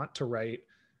size font to write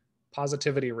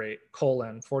positivity rate,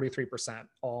 43%,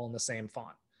 all in the same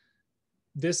font.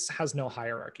 This has no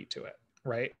hierarchy to it,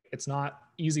 right? It's not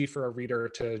easy for a reader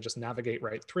to just navigate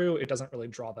right through. It doesn't really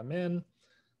draw them in.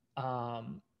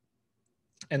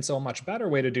 And so a much better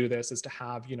way to do this is to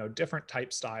have, different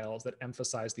type styles that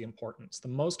emphasize the importance. The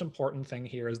most important thing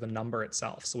here is the number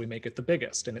itself. So we make it the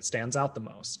biggest and it stands out the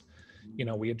most.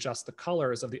 We adjust the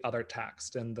colors of the other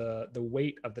text and the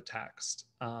weight of the text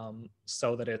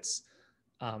so that it's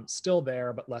still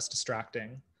there, but less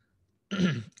distracting.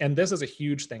 And this is a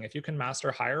huge thing. If you can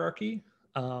master hierarchy,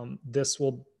 this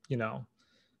will,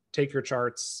 take your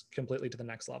charts completely to the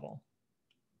next level.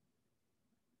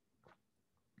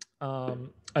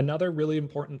 Another really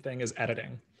important thing is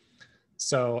editing.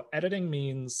 So editing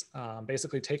means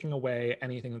basically taking away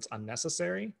anything that's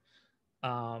unnecessary.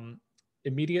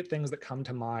 Immediate things that come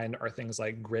to mind are things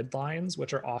like grid lines,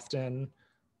 which are often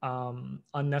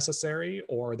unnecessary,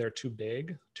 or they're too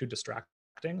big, too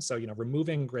distracting. So,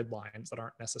 removing grid lines that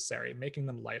aren't necessary, making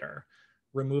them lighter,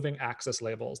 removing axis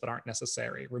labels that aren't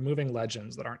necessary, removing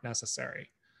legends that aren't necessary.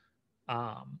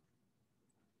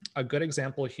 A good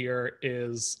example here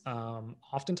is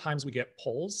oftentimes we get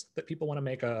polls that people want to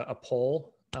make a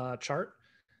poll chart,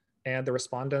 and the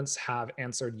respondents have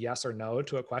answered yes or no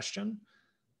to a question.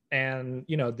 And,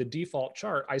 the default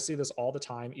chart, I see this all the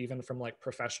time, even from like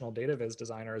professional data viz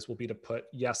designers, will be to put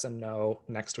yes and no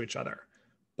next to each other.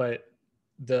 But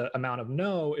the amount of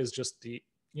no is just the,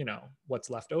 what's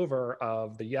left over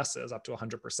of the yeses up to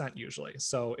 100% usually.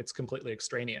 So it's completely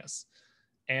extraneous.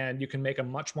 And you can make a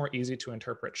much more easy to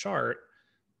interpret chart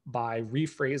by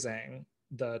rephrasing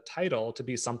the title to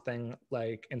be something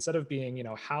like, instead of being,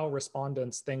 how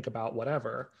respondents think about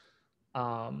whatever,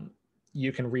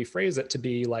 you can rephrase it to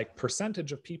be like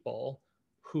percentage of people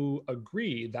who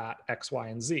agree that X, Y,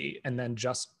 and Z, and then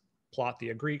just plot the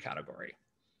agree category.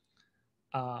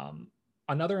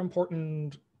 Another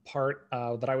important part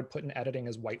that I would put in editing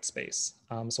is white space.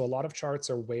 So a lot of charts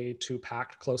are way too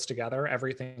packed close together.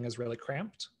 Everything is really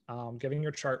cramped. Giving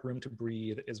your chart room to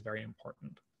breathe is very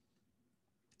important.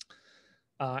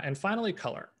 And finally,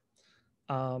 color.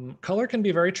 Color can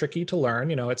be very tricky to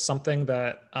learn. It's something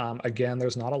that, again,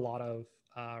 there's not a lot of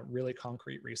really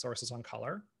concrete resources on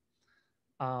color.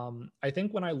 I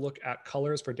think when I look at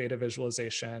colors for data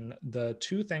visualization, the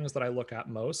two things that I look at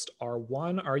most are,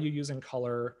 one, are you using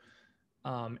color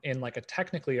in like a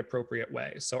technically appropriate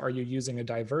way? So are you using a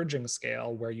diverging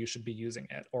scale where you should be using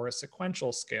it, or a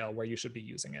sequential scale where you should be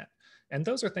using it? And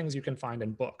those are things you can find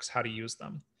in books, how to use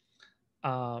them.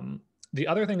 The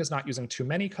other thing is not using too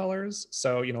many colors.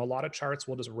 So, a lot of charts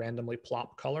will just randomly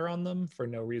plop color on them for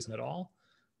no reason at all.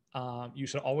 You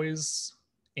should always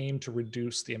aim to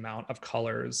reduce the amount of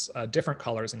colors, different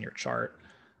colors in your chart,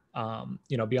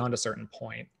 beyond a certain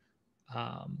point.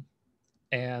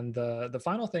 And the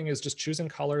final thing is just choosing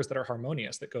colors that are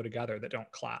harmonious, that go together, that don't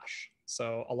clash.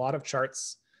 So a lot of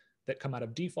charts that come out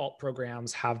of default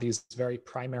programs have these very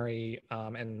primary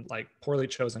and like poorly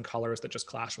chosen colors that just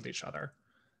clash with each other.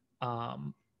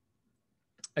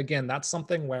 Again, that's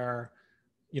something where,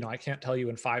 I can't tell you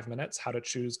in 5 minutes how to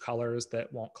choose colors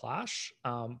that won't clash,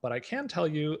 but I can tell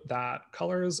you that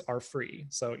colors are free.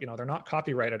 So, they're not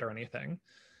copyrighted or anything.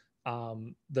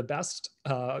 The best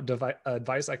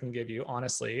advice I can give you,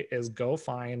 honestly, is go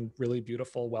find really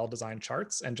beautiful, well-designed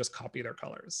charts and just copy their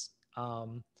colors.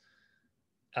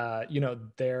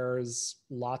 There's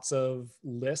lots of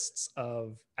lists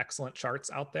of excellent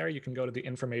charts out there. You can go to the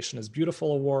Information is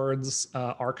Beautiful Awards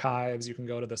archives. You can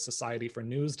go to the Society for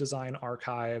News Design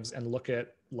archives and look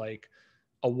at like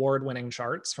award-winning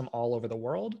charts from all over the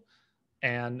world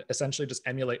and essentially just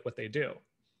emulate what they do.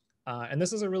 And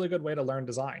this is a really good way to learn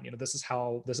design. This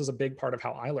is a big part of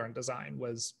how I learned design,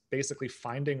 was basically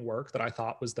finding work that I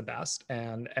thought was the best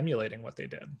and emulating what they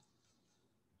did.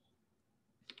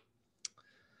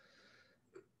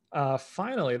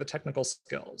 Finally, the technical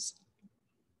skills.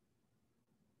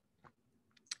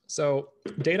 So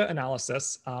data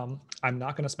analysis, I'm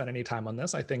not going to spend any time on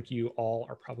this. I think you all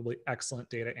are probably excellent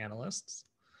data analysts.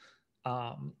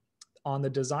 On the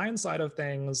design side of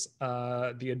things,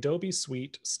 the Adobe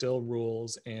suite still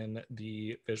rules in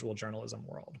the visual journalism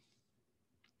world.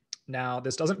 Now,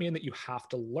 this doesn't mean that you have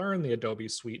to learn the Adobe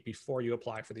suite before you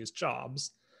apply for these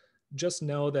jobs. Just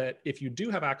know that if you do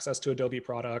have access to Adobe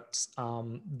products,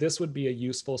 this would be a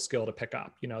useful skill to pick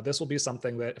up. You know, this will be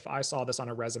something that if I saw this on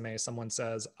a resume, someone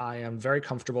says, I am very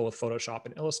comfortable with Photoshop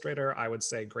and Illustrator, I would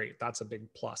say, great, that's a big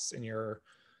plus in your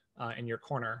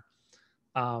corner.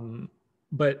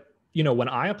 But you know, when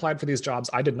I applied for these jobs,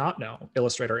 I did not know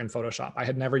Illustrator and Photoshop. I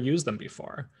had never used them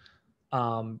before.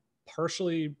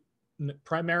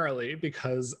 Primarily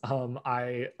because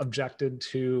I objected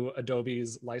to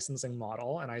Adobe's licensing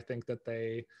model, and I think that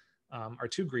they are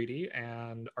too greedy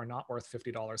and are not worth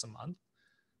 $50 a month.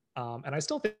 And I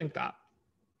still think that.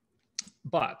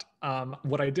 But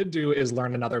what I did do is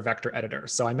learn another vector editor.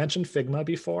 So I mentioned Figma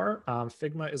before.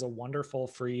 Figma is a wonderful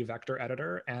free vector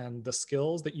editor, and the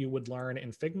skills that you would learn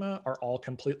in Figma are all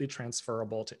completely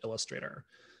transferable to Illustrator.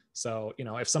 So, you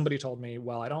know, if somebody told me,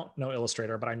 well, I don't know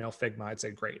Illustrator, but I know Figma, I'd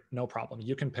say, great, no problem.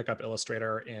 You can pick up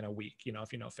Illustrator in a week, you know,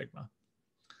 if you know Figma.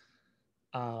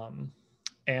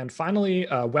 And finally,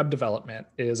 web development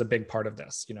is a big part of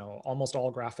this. You know, almost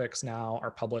all graphics now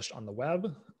are published on the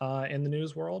web in the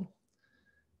news world.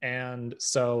 And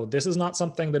so this is not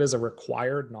something that is a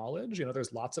required knowledge. You know,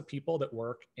 there's lots of people that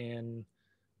work in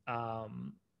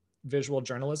visual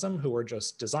journalism who are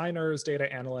just designers,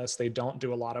 data analysts. They don't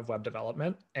do a lot of web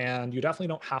development, and you definitely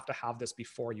don't have to have this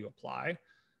before you apply.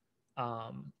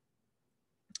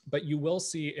 But you will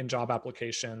see in job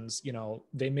applications, you know,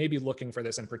 they may be looking for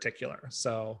this in particular.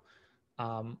 So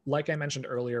like I mentioned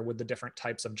earlier with the different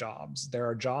types of jobs, there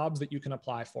are jobs that you can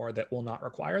apply for that will not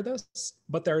require this,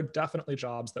 but there are definitely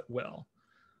jobs that will.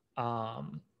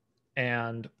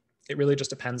 And it really just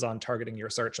depends on targeting your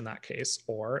search in that case,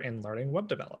 or in learning web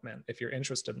development if you're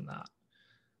interested in that.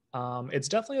 It's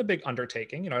definitely a big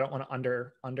undertaking. You know, I don't want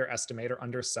to underestimate or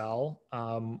undersell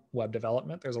web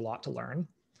development. There's a lot to learn.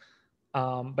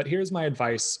 But here's my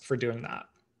advice for doing that.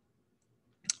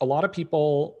 A lot of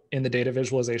people in the data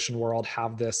visualization world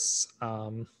have this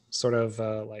sort of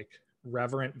like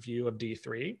reverent view of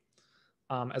D3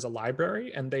 as a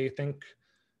library, and they think,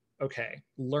 okay,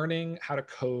 learning how to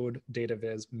code data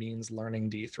viz means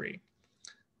learning D3.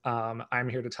 I'm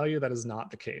here to tell you that is not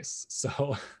the case.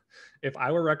 So if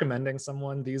I were recommending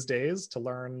someone these days to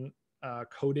learn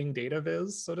coding data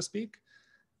viz, so to speak,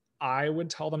 I would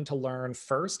tell them to learn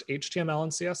first HTML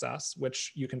and CSS,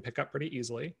 which you can pick up pretty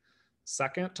easily.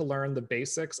 Second, to learn the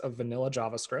basics of vanilla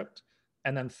JavaScript.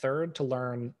 And then third, to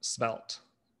learn Svelte,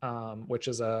 which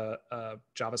is a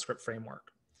JavaScript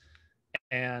framework.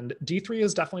 And D3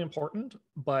 is definitely important,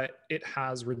 but it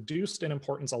has reduced in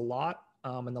importance a lot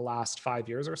in the last 5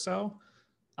 years or so.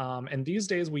 And these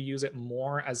days we use it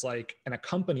more as like an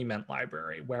accompaniment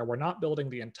library where we're not building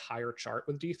the entire chart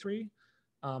with D3,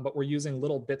 but we're using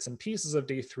little bits and pieces of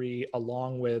D3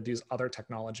 along with these other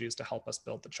technologies to help us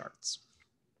build the charts.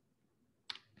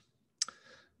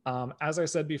 As I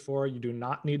said before, you do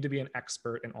not need to be an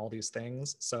expert in all these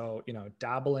things. So, you know,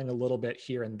 dabbling a little bit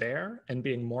here and there and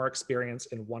being more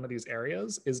experienced in one of these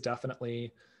areas is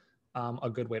definitely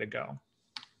a good way to go.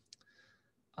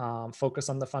 Focus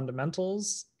on the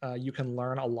fundamentals. You can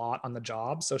learn a lot on the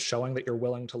job. So showing that you're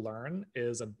willing to learn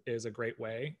is a great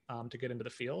way to get into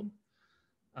the field.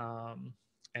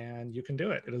 And you can do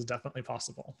it. It is definitely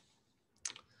possible.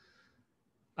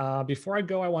 Before I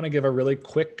go, I want to give a really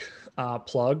quick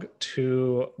plug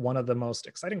to one of the most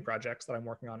exciting projects that I'm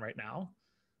working on right now.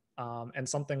 And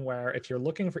something where if you're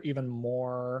looking for even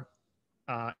more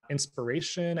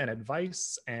inspiration and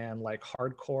advice and like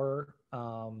hardcore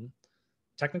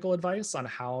technical advice on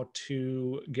how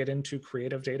to get into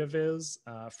creative data viz,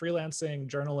 freelancing,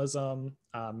 journalism,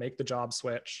 make the job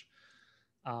switch,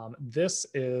 this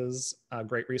is a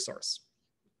great resource.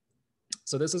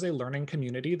 So this is a learning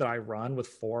community that I run with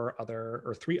 3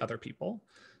 other people,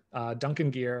 Duncan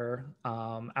Gear,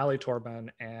 Ali Torban,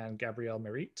 and Gabrielle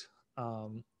Merit.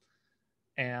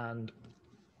 And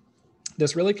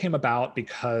this really came about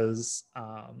because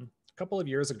a couple of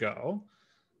years ago,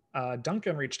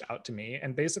 Duncan reached out to me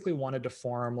and basically wanted to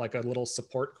form like a little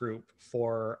support group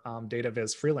for data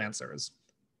viz freelancers,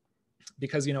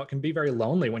 because, you know, it can be very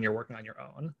lonely when you're working on your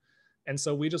own. And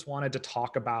so we just wanted to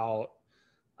talk about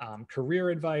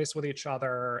career advice with each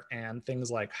other and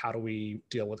things like, how do we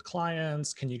deal with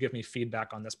clients? Can you give me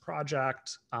feedback on this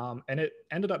project? And it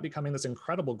ended up becoming this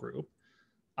incredible group,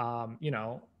 you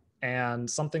know, and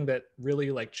something that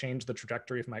really like changed the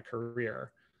trajectory of my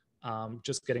career.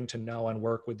 just getting to know and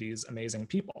work with these amazing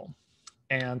people.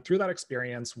 And through that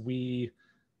experience, we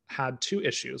had two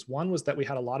issues. One was that we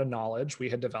had a lot of knowledge we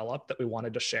had developed that we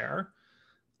wanted to share.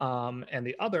 And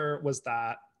the other was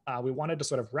that we wanted to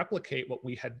sort of replicate what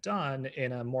we had done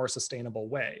in a more sustainable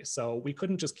way. So we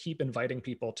couldn't just keep inviting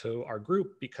people to our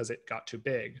group because it got too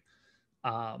big.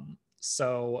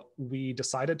 So we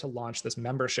decided to launch this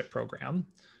membership program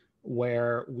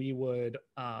where we would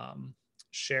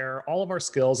share all of our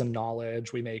skills and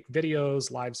knowledge. We make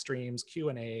videos, live streams,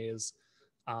 Q&As,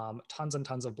 tons and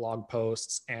tons of blog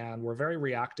posts, and we're very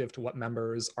reactive to what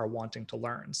members are wanting to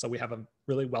learn. So we have a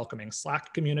really welcoming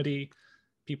Slack community.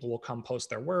 People will come post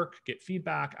their work, get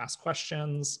feedback, ask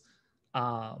questions,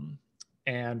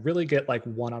 and really get like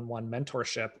one-on-one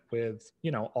mentorship with,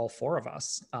 you know, all four of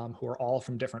us who are all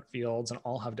from different fields and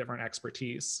all have different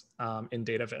expertise in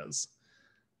data viz.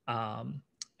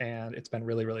 And it's been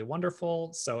really, really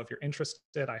wonderful. So if you're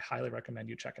interested, I highly recommend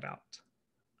you check it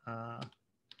out.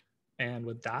 And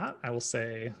with that, I will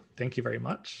say thank you very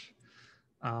much.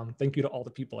 Thank you to all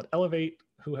the people at Elevate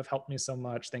who have helped me so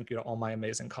much. Thank you to all my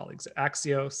amazing colleagues at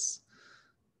Axios.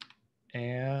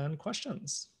 And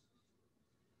questions?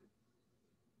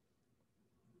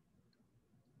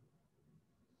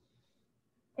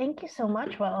 Thank you so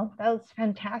much, Will. That was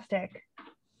fantastic.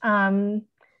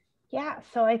 Yeah,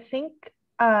 so I think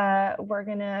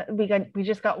we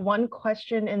just got one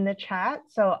question in the chat.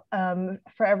 So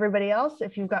for everybody else,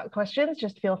 if you've got questions,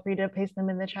 just feel free to paste them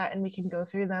in the chat and we can go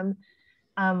through them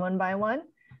one by one.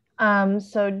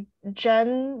 So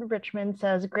Jen Richmond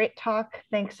says, great talk.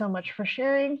 Thanks so much for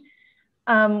sharing.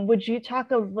 Would you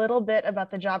talk a little bit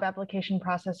about the job application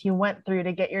process you went through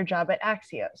to get your job at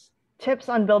Axios? Tips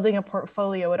on building a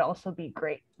portfolio would also be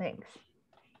great. Thanks.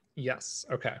 Yes,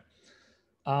 okay.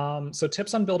 So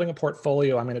tips on building a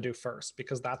portfolio I'm going to do first,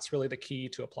 because that's really the key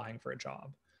to applying for a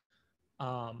job.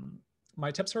 My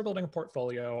tips for building a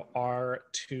portfolio are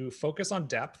to focus on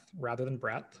depth rather than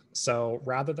breadth. So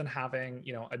rather than having,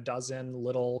 you know, a dozen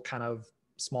little kind of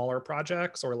smaller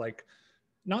projects, or like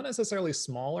not necessarily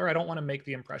smaller, I don't want to make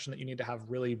the impression that you need to have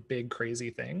really big,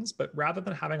 crazy things, but rather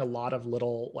than having a lot of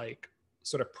little like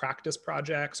sort of practice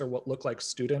projects or what look like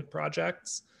student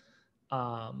projects,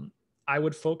 I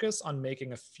would focus on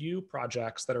making a few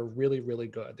projects that are really, really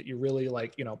good, that you really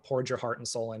like, you know, poured your heart and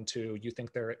soul into. You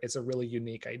think it's a really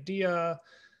unique idea.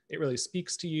 It really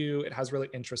speaks to you. It has really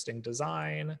interesting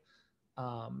design,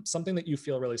 something that you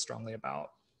feel really strongly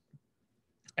about,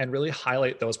 and really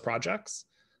highlight those projects.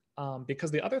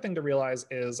 Because the other thing to realize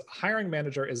is a hiring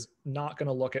manager is not going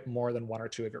to look at more than one or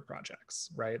two of your projects,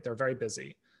 right? They're very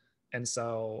busy. And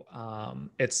so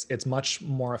it's much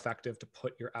more effective to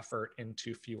put your effort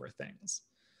into fewer things.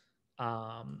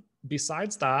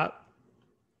 Besides that,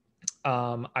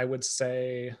 I would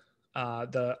say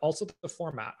also the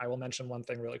format. I will mention one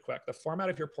thing really quick. The format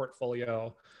of your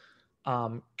portfolio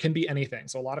can be anything.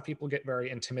 So a lot of people get very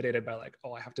intimidated by like,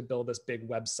 oh, I have to build this big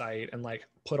website and like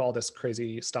put all this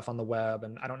crazy stuff on the web,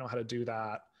 and I don't know how to do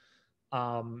that.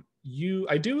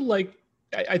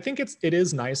 I think it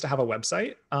is nice to have a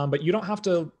website, but you don't have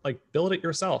to like build it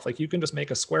yourself. Like you can just make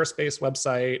a Squarespace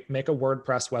website, make a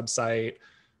WordPress website,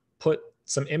 put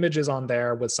some images on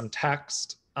there with some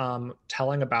text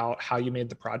telling about how you made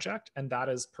the project, and that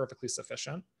is perfectly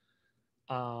sufficient.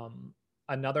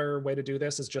 Another way to do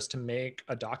this is just to make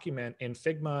a document in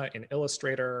Figma, in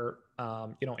Illustrator,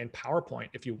 you know, in PowerPoint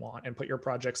if you want, and put your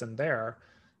projects in there,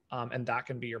 and that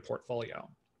can be your portfolio.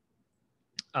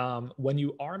 When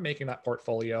you are making that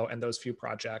portfolio and those few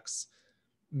projects,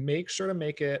 make sure to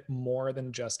make it more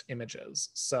than just images.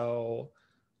 So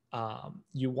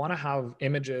you want to have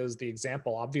images, the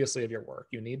example, obviously, of your work.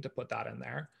 You need to put that in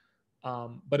there.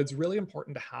 But it's really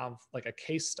important to have like a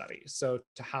case study. So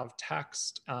to have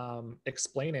text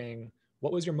explaining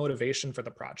what was your motivation for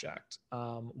the project?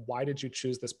 Why did you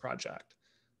choose this project?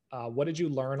 What did you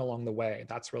learn along the way?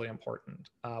 That's really important.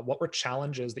 What were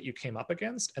challenges that you came up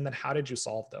against? And then how did you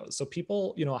solve those? So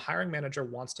people, you know, a hiring manager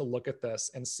wants to look at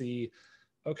this and see,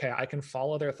 okay, I can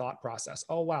follow their thought process.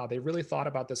 Oh, wow, they really thought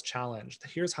about this challenge.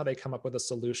 Here's how they come up with a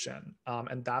solution.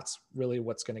 And that's really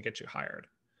what's going to get you hired.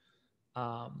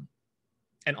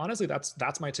 And honestly,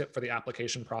 that's my tip for the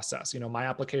application process. You know, my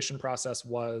application process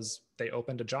was they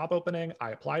opened a job opening,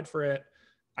 I applied for it,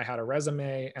 I had a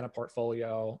resume and a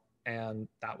portfolio, and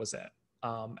that was it.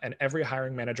 And every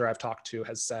hiring manager I've talked to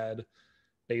has said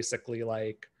basically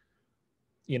like,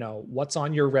 you know, what's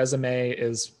on your resume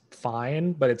is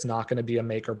fine, but it's not going to be a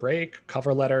make or break.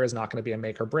 Cover letter is not going to be a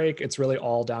make or break. It's really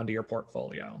all down to your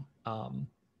portfolio.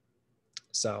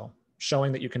 So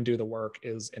showing that you can do the work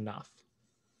is enough.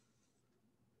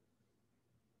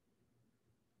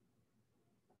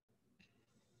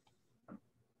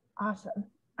 Awesome.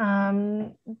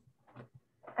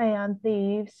 Ayan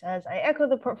Thief says, I echo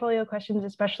the portfolio questions,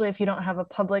 especially if you don't have a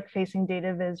public facing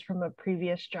data viz from a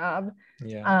previous job.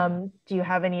 Yeah. Do you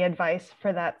have any advice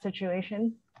for that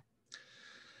situation?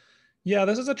 Yeah,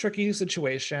 this is a tricky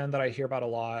situation that I hear about a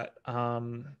lot.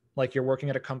 Like you're working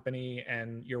at a company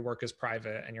and your work is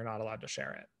private and you're not allowed to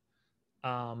share it.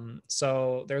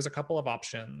 So there's a couple of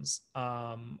options.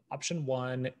 Option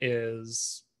one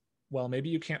is, well, maybe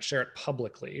you can't share it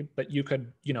publicly, but you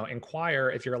could, inquire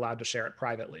if you're allowed to share it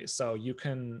privately. So you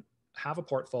can have a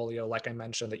portfolio, like I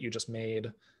mentioned, that you just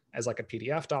made as like a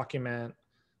PDF document.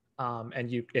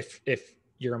 And if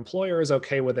your employer is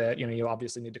okay with it, you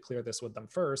obviously need to clear this with them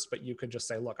first, but you could just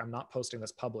say, look, I'm not posting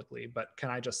this publicly, but can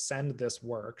I just send this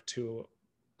work to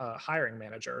a hiring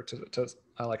manager, to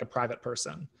like a private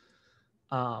person?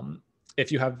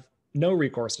 If you have no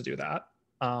recourse to do that,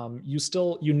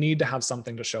 you need to have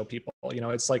something to show people.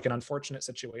 It's like an unfortunate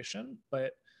situation,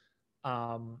 but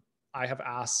I have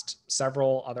asked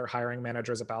several other hiring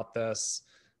managers about this,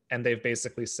 and they've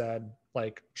basically said,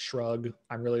 like, shrug,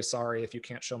 I'm really sorry if you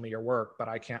can't show me your work, but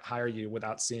I can't hire you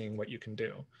without seeing what you can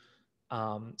do.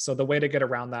 So the way to get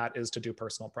around that is to do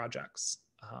personal projects.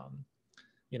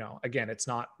 Again, it's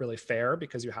not really fair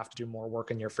because you have to do more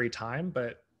work in your free time,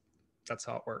 but that's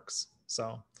how it works.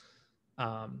 So,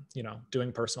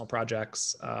 doing personal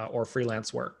projects or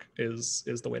freelance work is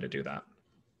the way to do that.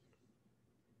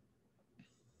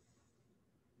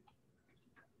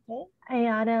 Okay.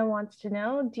 Ayana wants to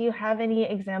know, do you have any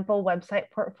example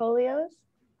website portfolios?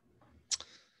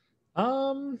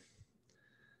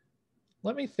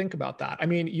 Let me think about that. I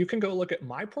mean, you can go look at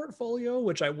my portfolio,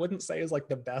 which I wouldn't say is like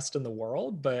the best in the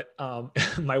world, but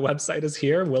my website is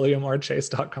here,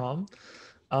 williamrchase.com.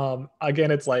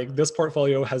 Again, it's like this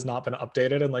portfolio has not been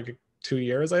updated in like 2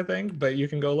 years, I think, but you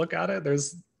can go look at it.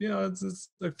 There's, it's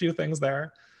a few things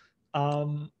there.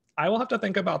 I will have to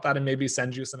think about that and maybe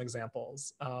send you some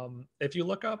examples. If you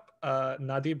look up,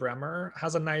 Nadi Bremer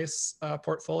has a nice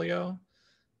portfolio.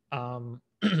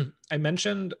 I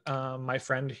mentioned my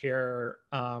friend here,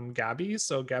 Gabby.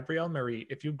 So Gabrielle Marie,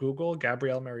 if you Google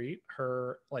Gabrielle Marie,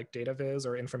 her like data viz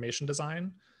or information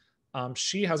design,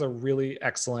 she has a really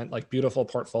excellent, like beautiful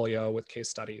portfolio with case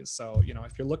studies. So,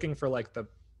 if you're looking for like the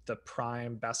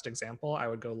prime best example, I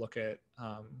would go look at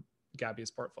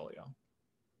Gabby's portfolio.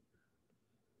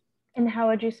 And how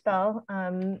would you spell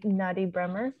Nadi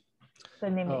Bremer? The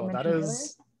name that you mentioned that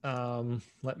is,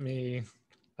 let me,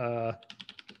 there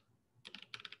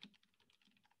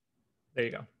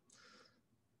you go.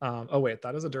 Oh wait,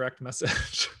 that is a direct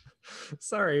message.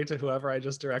 Sorry to whoever I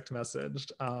just direct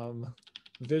messaged.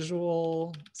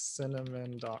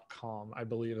 Visualcinnamon.com, I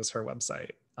believe, is her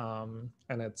website.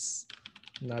 And it's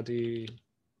Nadi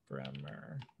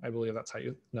Bremer. I believe that's how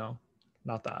you, no,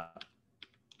 not that.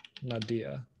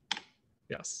 Nadia.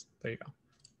 Yes, there you go.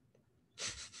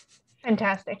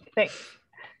 Fantastic, thanks.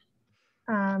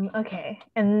 Okay,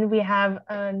 and we have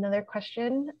another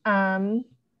question.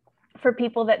 For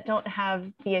people that don't have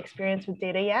the experience with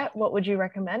data yet, what would you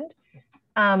recommend?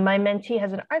 My mentee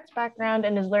has an arts background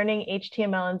and is learning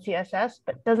HTML and CSS,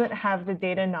 but doesn't have the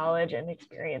data knowledge and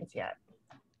experience yet.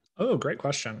 Oh, great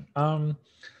question.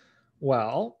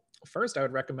 Well, first, I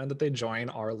would recommend that they join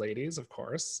Our Ladies, of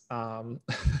course.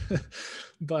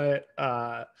 But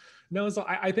no, so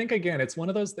I think, again, it's one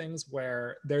of those things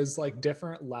where there's like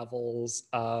different levels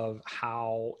of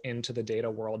how into the data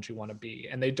world you want to be.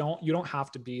 And you don't have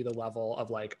to be the level of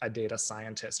like a data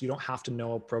scientist. You don't have to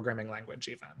know a programming language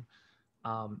even.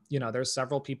 There's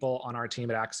several people on our team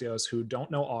at Axios who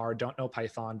don't know R, don't know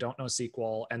Python, don't know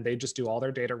SQL, and they just do all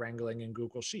their data wrangling in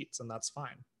Google Sheets, and that's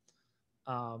fine.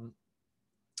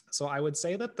 So I would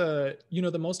say that the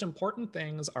most important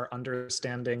things are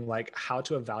understanding like how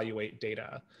to evaluate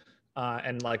data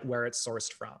and like where it's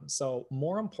sourced from. So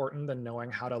more important than knowing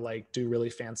how to like do really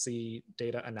fancy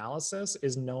data analysis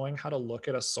is knowing how to look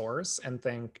at a source and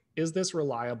think, is this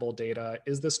reliable data?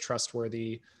 Is this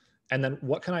trustworthy? And then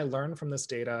what can I learn from this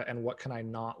data and what can I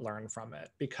not learn from it?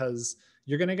 Because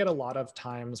you're going to get a lot of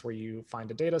times where you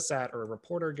find a data set or a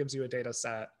reporter gives you a data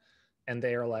set and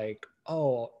they are like,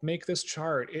 oh, make this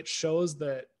chart. It shows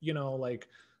that, like,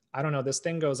 I don't know, this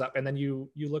thing goes up. And then you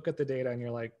look at the data and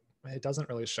you're like, it doesn't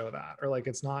really show that, or like,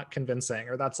 it's not convincing,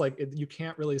 or that's like, you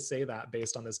can't really say that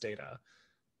based on this data.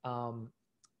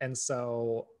 And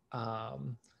so,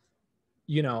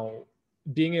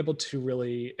 being able to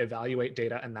really evaluate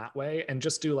data in that way and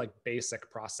just do like basic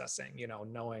processing,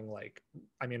 knowing like,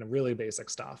 I mean, really basic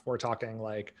stuff. We're talking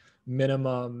like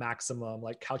minimum, maximum,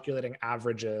 like calculating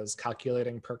averages,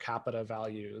 calculating per capita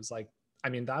values. Like, I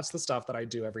mean, that's the stuff that I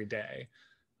do every day.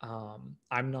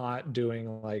 I'm not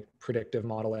doing like predictive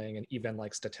modeling and even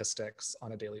like statistics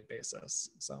on a daily basis.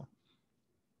 So.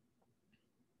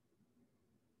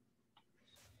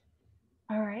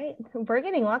 All right, we're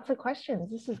getting lots of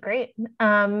questions. This is great.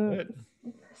 Good.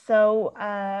 So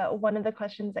one of the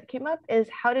questions that came up is,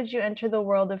 how did you enter the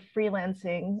world of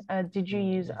freelancing? Did you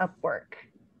use Upwork?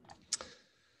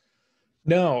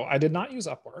 No, I did not use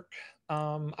Upwork.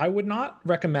 I would not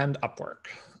recommend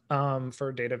Upwork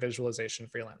for data visualization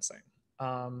freelancing.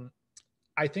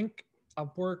 I think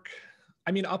Upwork,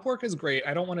 I mean, Upwork is great.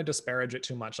 I don't want to disparage it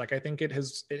too much. Like, I think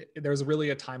there's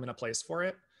really a time and a place for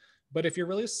it. But if you're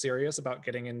really serious about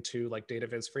getting into like data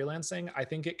viz freelancing, I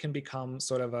think it can become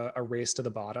sort of a race to the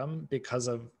bottom because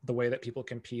of the way that people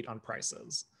compete on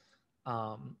prices.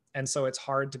 And so it's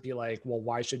hard to be like, well,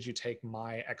 why should you take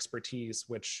my expertise,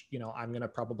 which, you know, I'm going to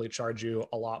probably charge you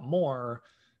a lot more.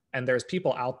 And there's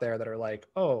people out there that are like,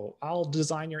 oh, I'll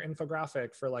design your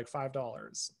infographic for like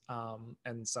 $5.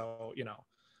 And so, you know,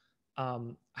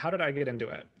 how did I get into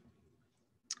it?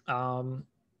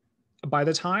 By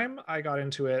the time I got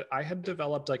into it, I had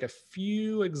developed like a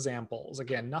few examples.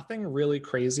 Again, nothing really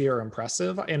crazy or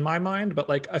impressive in my mind, but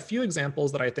like a few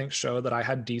examples that I think show that I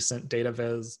had decent data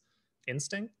viz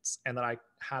instincts and that I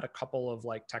had a couple of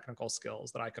like technical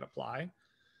skills that I could apply.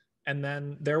 And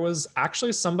then there was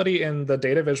actually somebody in the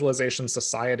Data Visualization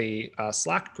Society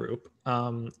Slack group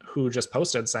who just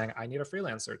posted saying, I need a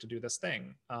freelancer to do this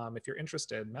thing. If you're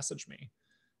interested, message me.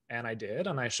 And I did,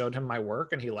 and I showed him my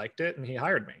work and he liked it and he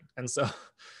hired me. And so,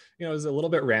 you know, it was a little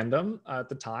bit random at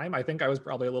the time. I think I was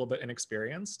probably a little bit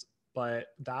inexperienced, but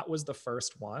that was the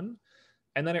first one.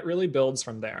 And then it really builds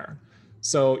from there.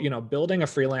 So, you know, building a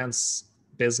freelance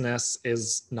business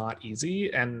is not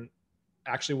easy. And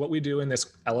actually what we do in this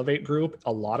Elevate group,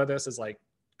 a lot of this is like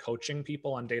coaching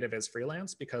people on data viz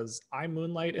freelance, because I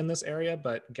moonlight in this area,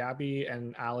 but Gabby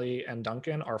and Ali and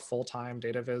Duncan are full-time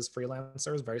data viz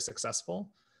freelancers, very successful.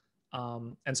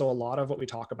 And so a lot of what we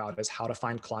talk about is how to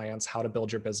find clients, how to build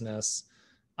your business.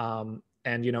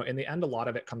 And, you know, in the end, a lot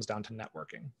of it comes down to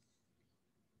networking.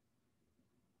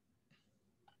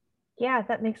 Yeah,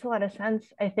 that makes a lot of sense.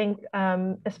 I think,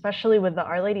 especially with the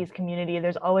Our Ladies community,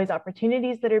 there's always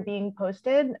opportunities that are being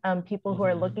posted, people who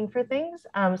are looking for things.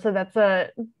 So that's a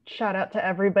shout out to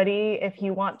everybody. If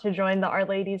you want to join the Our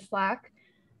Ladies Slack,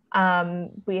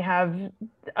 we have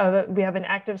an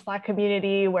active Slack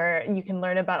community where you can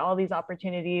learn about all these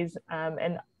opportunities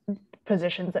and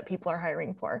positions that people are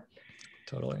hiring for.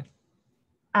 Totally.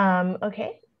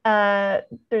 Okay.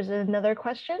 There's another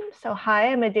question. So,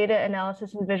 hi, I'm a data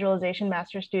analysis and visualization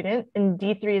master student, and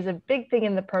D3 is a big thing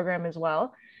in the program as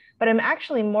well. But I'm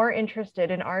actually more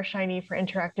interested in R Shiny for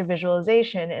interactive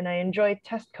visualization, and I enjoy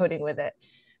test coding with it.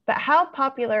 But how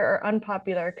popular or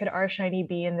unpopular could R Shiny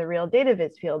be in the real data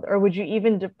viz field? Or would you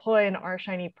even deploy an R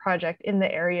Shiny project in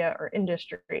the area or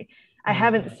industry? I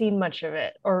haven't seen much of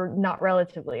it, or not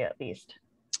relatively at least.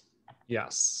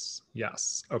 Yes.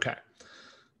 Yes. Okay.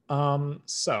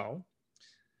 So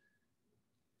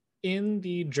in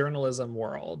the journalism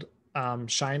world,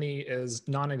 Shiny is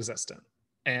non-existent,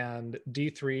 and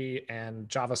D3 and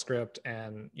JavaScript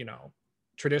and, you know,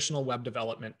 traditional web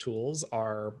development tools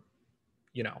are,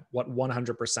 you know, what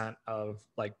 100% of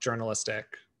like journalistic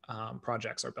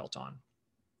projects are built on.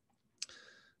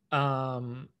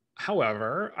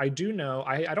 However, I do know,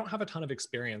 I don't have a ton of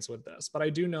experience with this, but I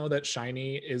do know that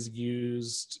Shiny is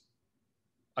used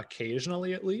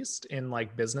occasionally, at least in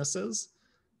like businesses.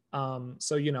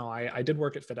 So, you know, I did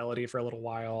work at Fidelity for a little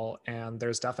while, and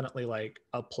there's definitely like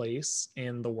a place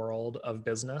in the world of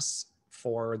business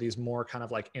for these more kind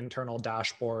of like internal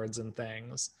dashboards and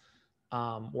things,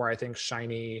 where I think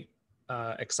Shiny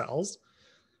excels.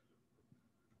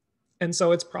 And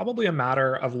so it's probably a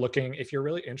matter of looking, if you're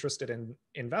really interested in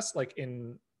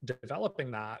in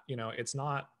developing that, you know, it's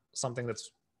not something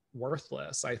that's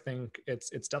worthless. I think it's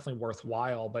definitely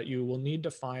worthwhile, but you will need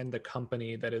to find the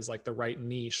company that is like the right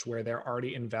niche where they're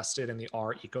already invested in the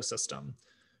R ecosystem,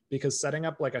 because setting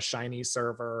up like a Shiny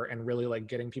server and really like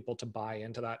getting people to buy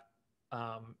into that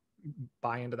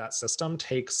system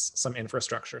takes some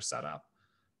infrastructure setup.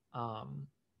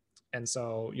 And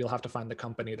so you'll have to find the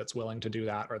company that's willing to do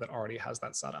that or that already has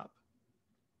that set up.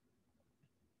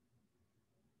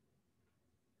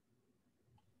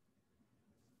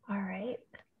 All right.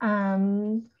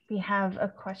 We have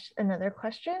another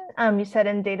question. You said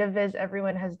in data viz,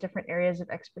 everyone has different areas of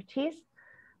expertise.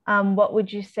 What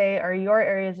would you say are your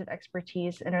areas of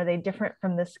expertise, and are they different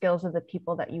from the skills of the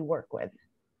people that you work with?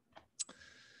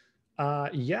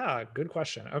 Yeah, good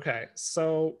question. Okay,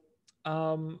 so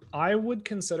I would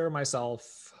consider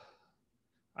myself,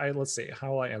 let's see,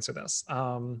 how will I answer this?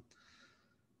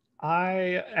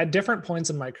 At different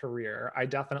points in my career, I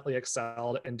definitely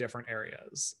excelled in different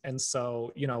areas. And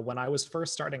so, when I was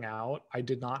first starting out, I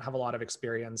did not have a lot of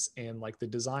experience in like the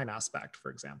design aspect, for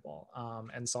example.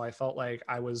 And so I felt like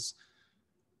I was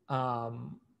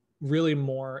um, really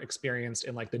more experienced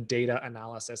in like the data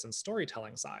analysis and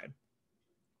storytelling side.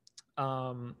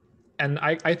 And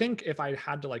I think if I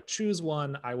had to like choose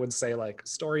one, I would say like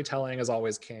storytelling is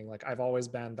always king. Like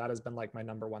that has been like my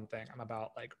number one thing. I'm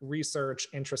about like research,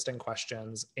 interesting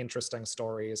questions, interesting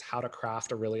stories, how to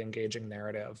craft a really engaging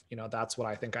narrative. That's what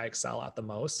I think I excel at the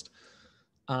most.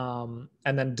 And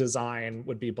then design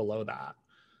would be below that.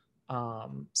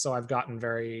 So I've gotten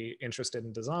very interested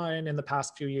in design in the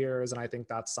past few years. And I think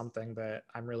that's something that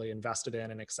I'm really invested in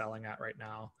and excelling at right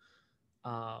now.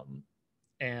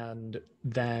 And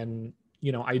then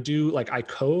I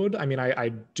code. I mean, I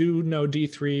do know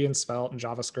D3 and Svelte and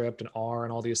JavaScript and R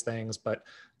and all these things, but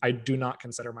I do not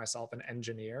consider myself an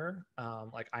engineer.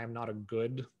 Like I am not a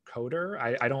good coder.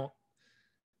 I don't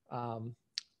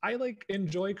I like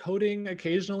enjoy coding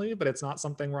occasionally, but it's not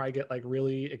something where I get like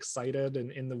really excited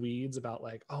and in the weeds about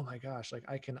like, oh my gosh, like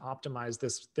I can optimize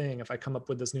this thing if I come up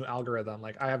with this new algorithm.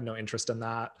 Like I have no interest in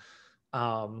that.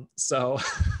 So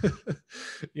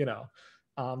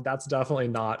that's definitely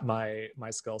not my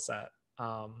skill set.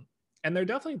 And they're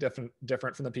definitely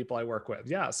different from the people I work with.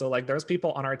 Yeah. So like there's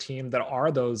people on our team that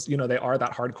are those, they are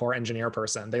that hardcore engineer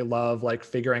person. They love like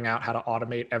figuring out how to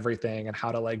automate everything and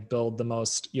how to like build the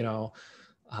most,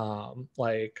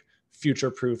 like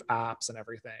future-proof apps and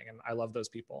everything. And I love those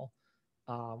people.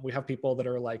 We have people that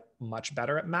are like much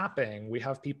better at mapping. We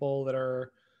have people that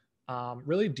are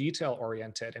really detail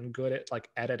oriented and good at like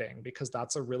editing, because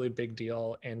that's a really big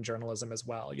deal in journalism as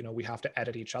well. We have to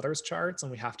edit each other's charts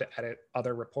and we have to edit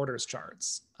other reporters'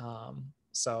 charts.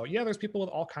 So yeah, there's people with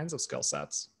all kinds of skill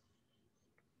sets.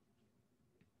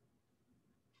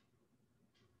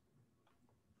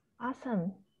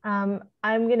 Awesome.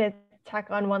 I'm going to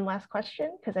tack on one last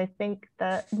question because I think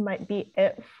that might be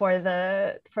it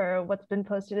for what's been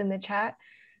posted in the chat.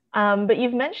 But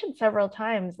you've mentioned several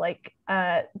times like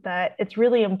that it's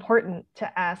really important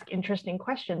to ask interesting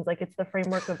questions, like it's the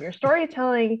framework of your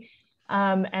storytelling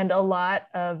and a lot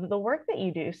of the work that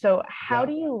you do. So how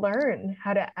do you learn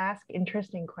how to ask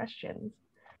interesting questions?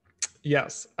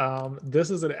 Yes, this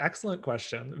is an excellent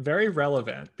question, very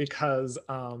relevant, because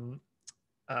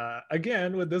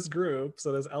again, with this group,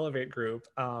 so this Elevate group,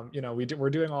 we're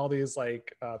doing all these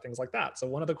like things like that. So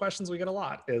one of the questions we get a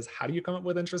lot is, how do you come up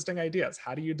with interesting ideas?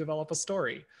 How do you develop a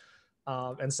story?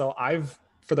 And so I've,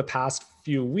 for the past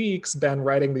few weeks, been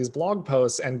writing these blog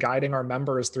posts and guiding our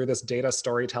members through this data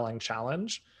storytelling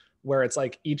challenge, where it's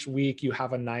like each week you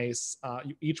have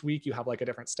each week you have like a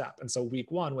different step. And so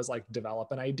week one was like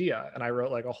develop an idea. And I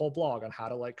wrote like a whole blog on how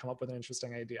to like come up with an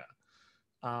interesting idea.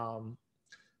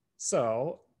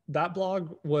 So that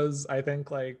blog was, I think,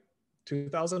 like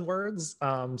 2,000 words.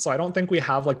 So I don't think we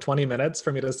have like 20 minutes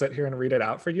for me to sit here and read it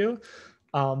out for you.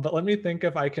 But let me think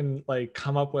if I can like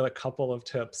come up with a couple of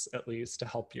tips at least to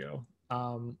help you.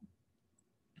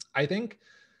 I think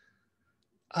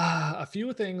a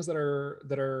few things that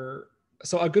are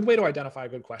so a good way to identify a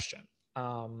good question.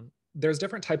 There's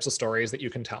different types of stories that you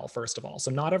can tell, first of all.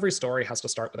 So not every story has to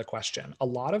start with a question. A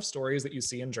lot of stories that you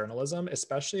see in journalism,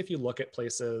 especially if you look at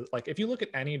places, like if you look at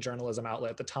any journalism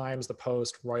outlet, the Times, the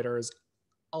Post, Reuters,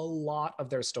 a lot of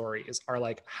their stories are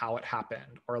like how it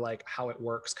happened or like how it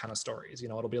works kind of stories.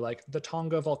 It'll be like the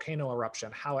Tonga volcano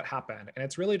eruption, how it happened. And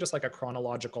it's really just like a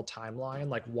chronological timeline,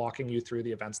 like walking you through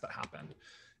the events that happened.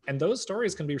 And those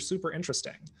stories can be super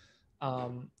interesting.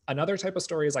 Another type of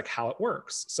story is like how it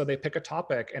works. So they pick a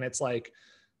topic and it's like,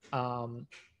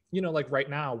 like right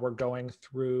now we're going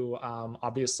through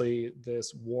obviously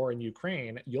this war in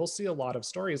Ukraine. You'll see a lot of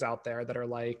stories out there that are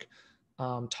like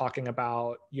talking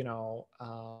about,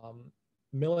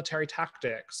 military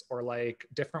tactics or like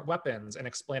different weapons and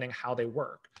explaining how they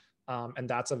work. And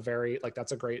that's a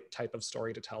great type of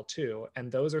story to tell too.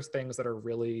 And those are things that are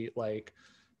really like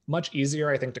much easier,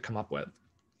 I think, to come up with.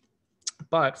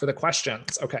 But for the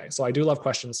questions, okay, so I do love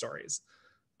question stories.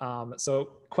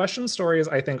 So question stories,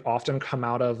 I think, often come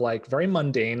out of like very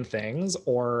mundane things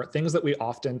or things that we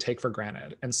often take for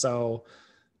granted. And so,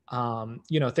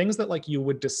 things that like you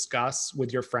would discuss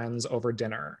with your friends over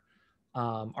dinner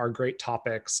are great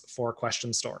topics for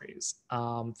question stories.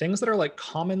 Things that are like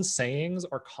common sayings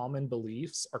or common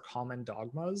beliefs or common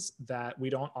dogmas that we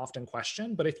don't often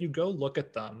question, but if you go look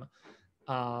at them,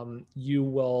 you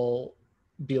will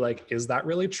be like, is that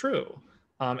really true?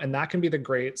 And that can be the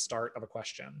great start of a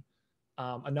question.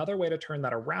 Another way to turn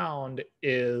that around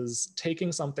is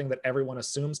taking something that everyone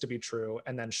assumes to be true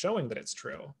and then showing that it's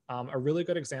true. A really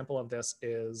good example of this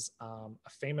is a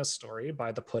famous story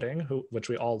by The Pudding, which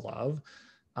we all love,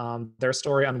 their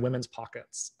story on women's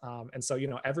pockets. And so, you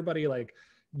know, everybody like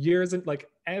years and like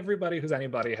everybody who's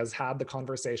anybody has had the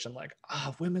conversation like,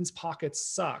 oh, women's pockets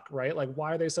suck, right? Like,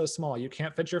 why are they so small? You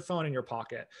can't fit your phone in your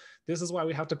pocket. This is why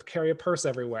we have to carry a purse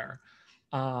everywhere.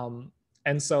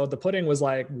 And so The Pudding was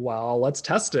like, well, let's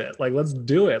test it. Like, let's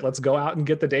do it. Let's go out and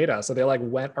get the data. So they like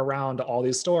went around to all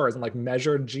these stores and like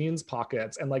measured jeans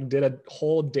pockets and like did a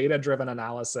whole data-driven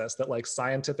analysis that like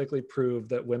scientifically proved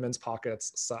that women's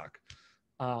pockets suck.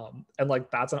 And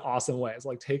like, that's an awesome way. It's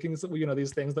like taking, you know,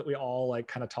 these things that we all like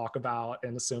kind of talk about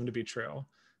and assume to be true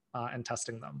and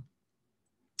testing them.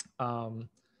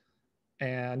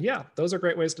 And yeah, those are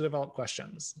great ways to develop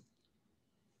questions.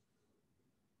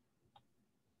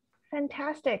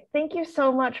 Fantastic. Thank you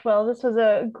so much, Will. This was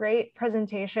a great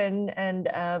presentation, and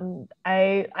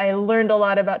I learned a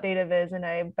lot about data viz, and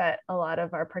I bet a lot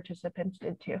of our participants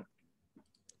did too.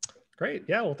 Great.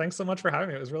 Yeah. Well, thanks so much for having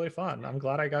me. It was really fun. I'm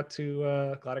glad I got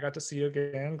to see you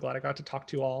again. Glad I got to talk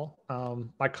to you all.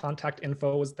 My contact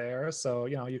info was there, so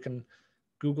you know you can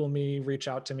Google me, reach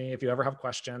out to me if you ever have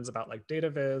questions about like data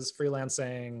viz,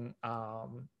 freelancing,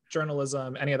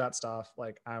 journalism, any of that stuff.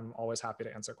 Like, I'm always happy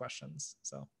to answer questions.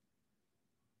 So.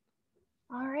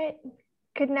 All right.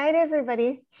 Good night,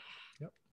 everybody.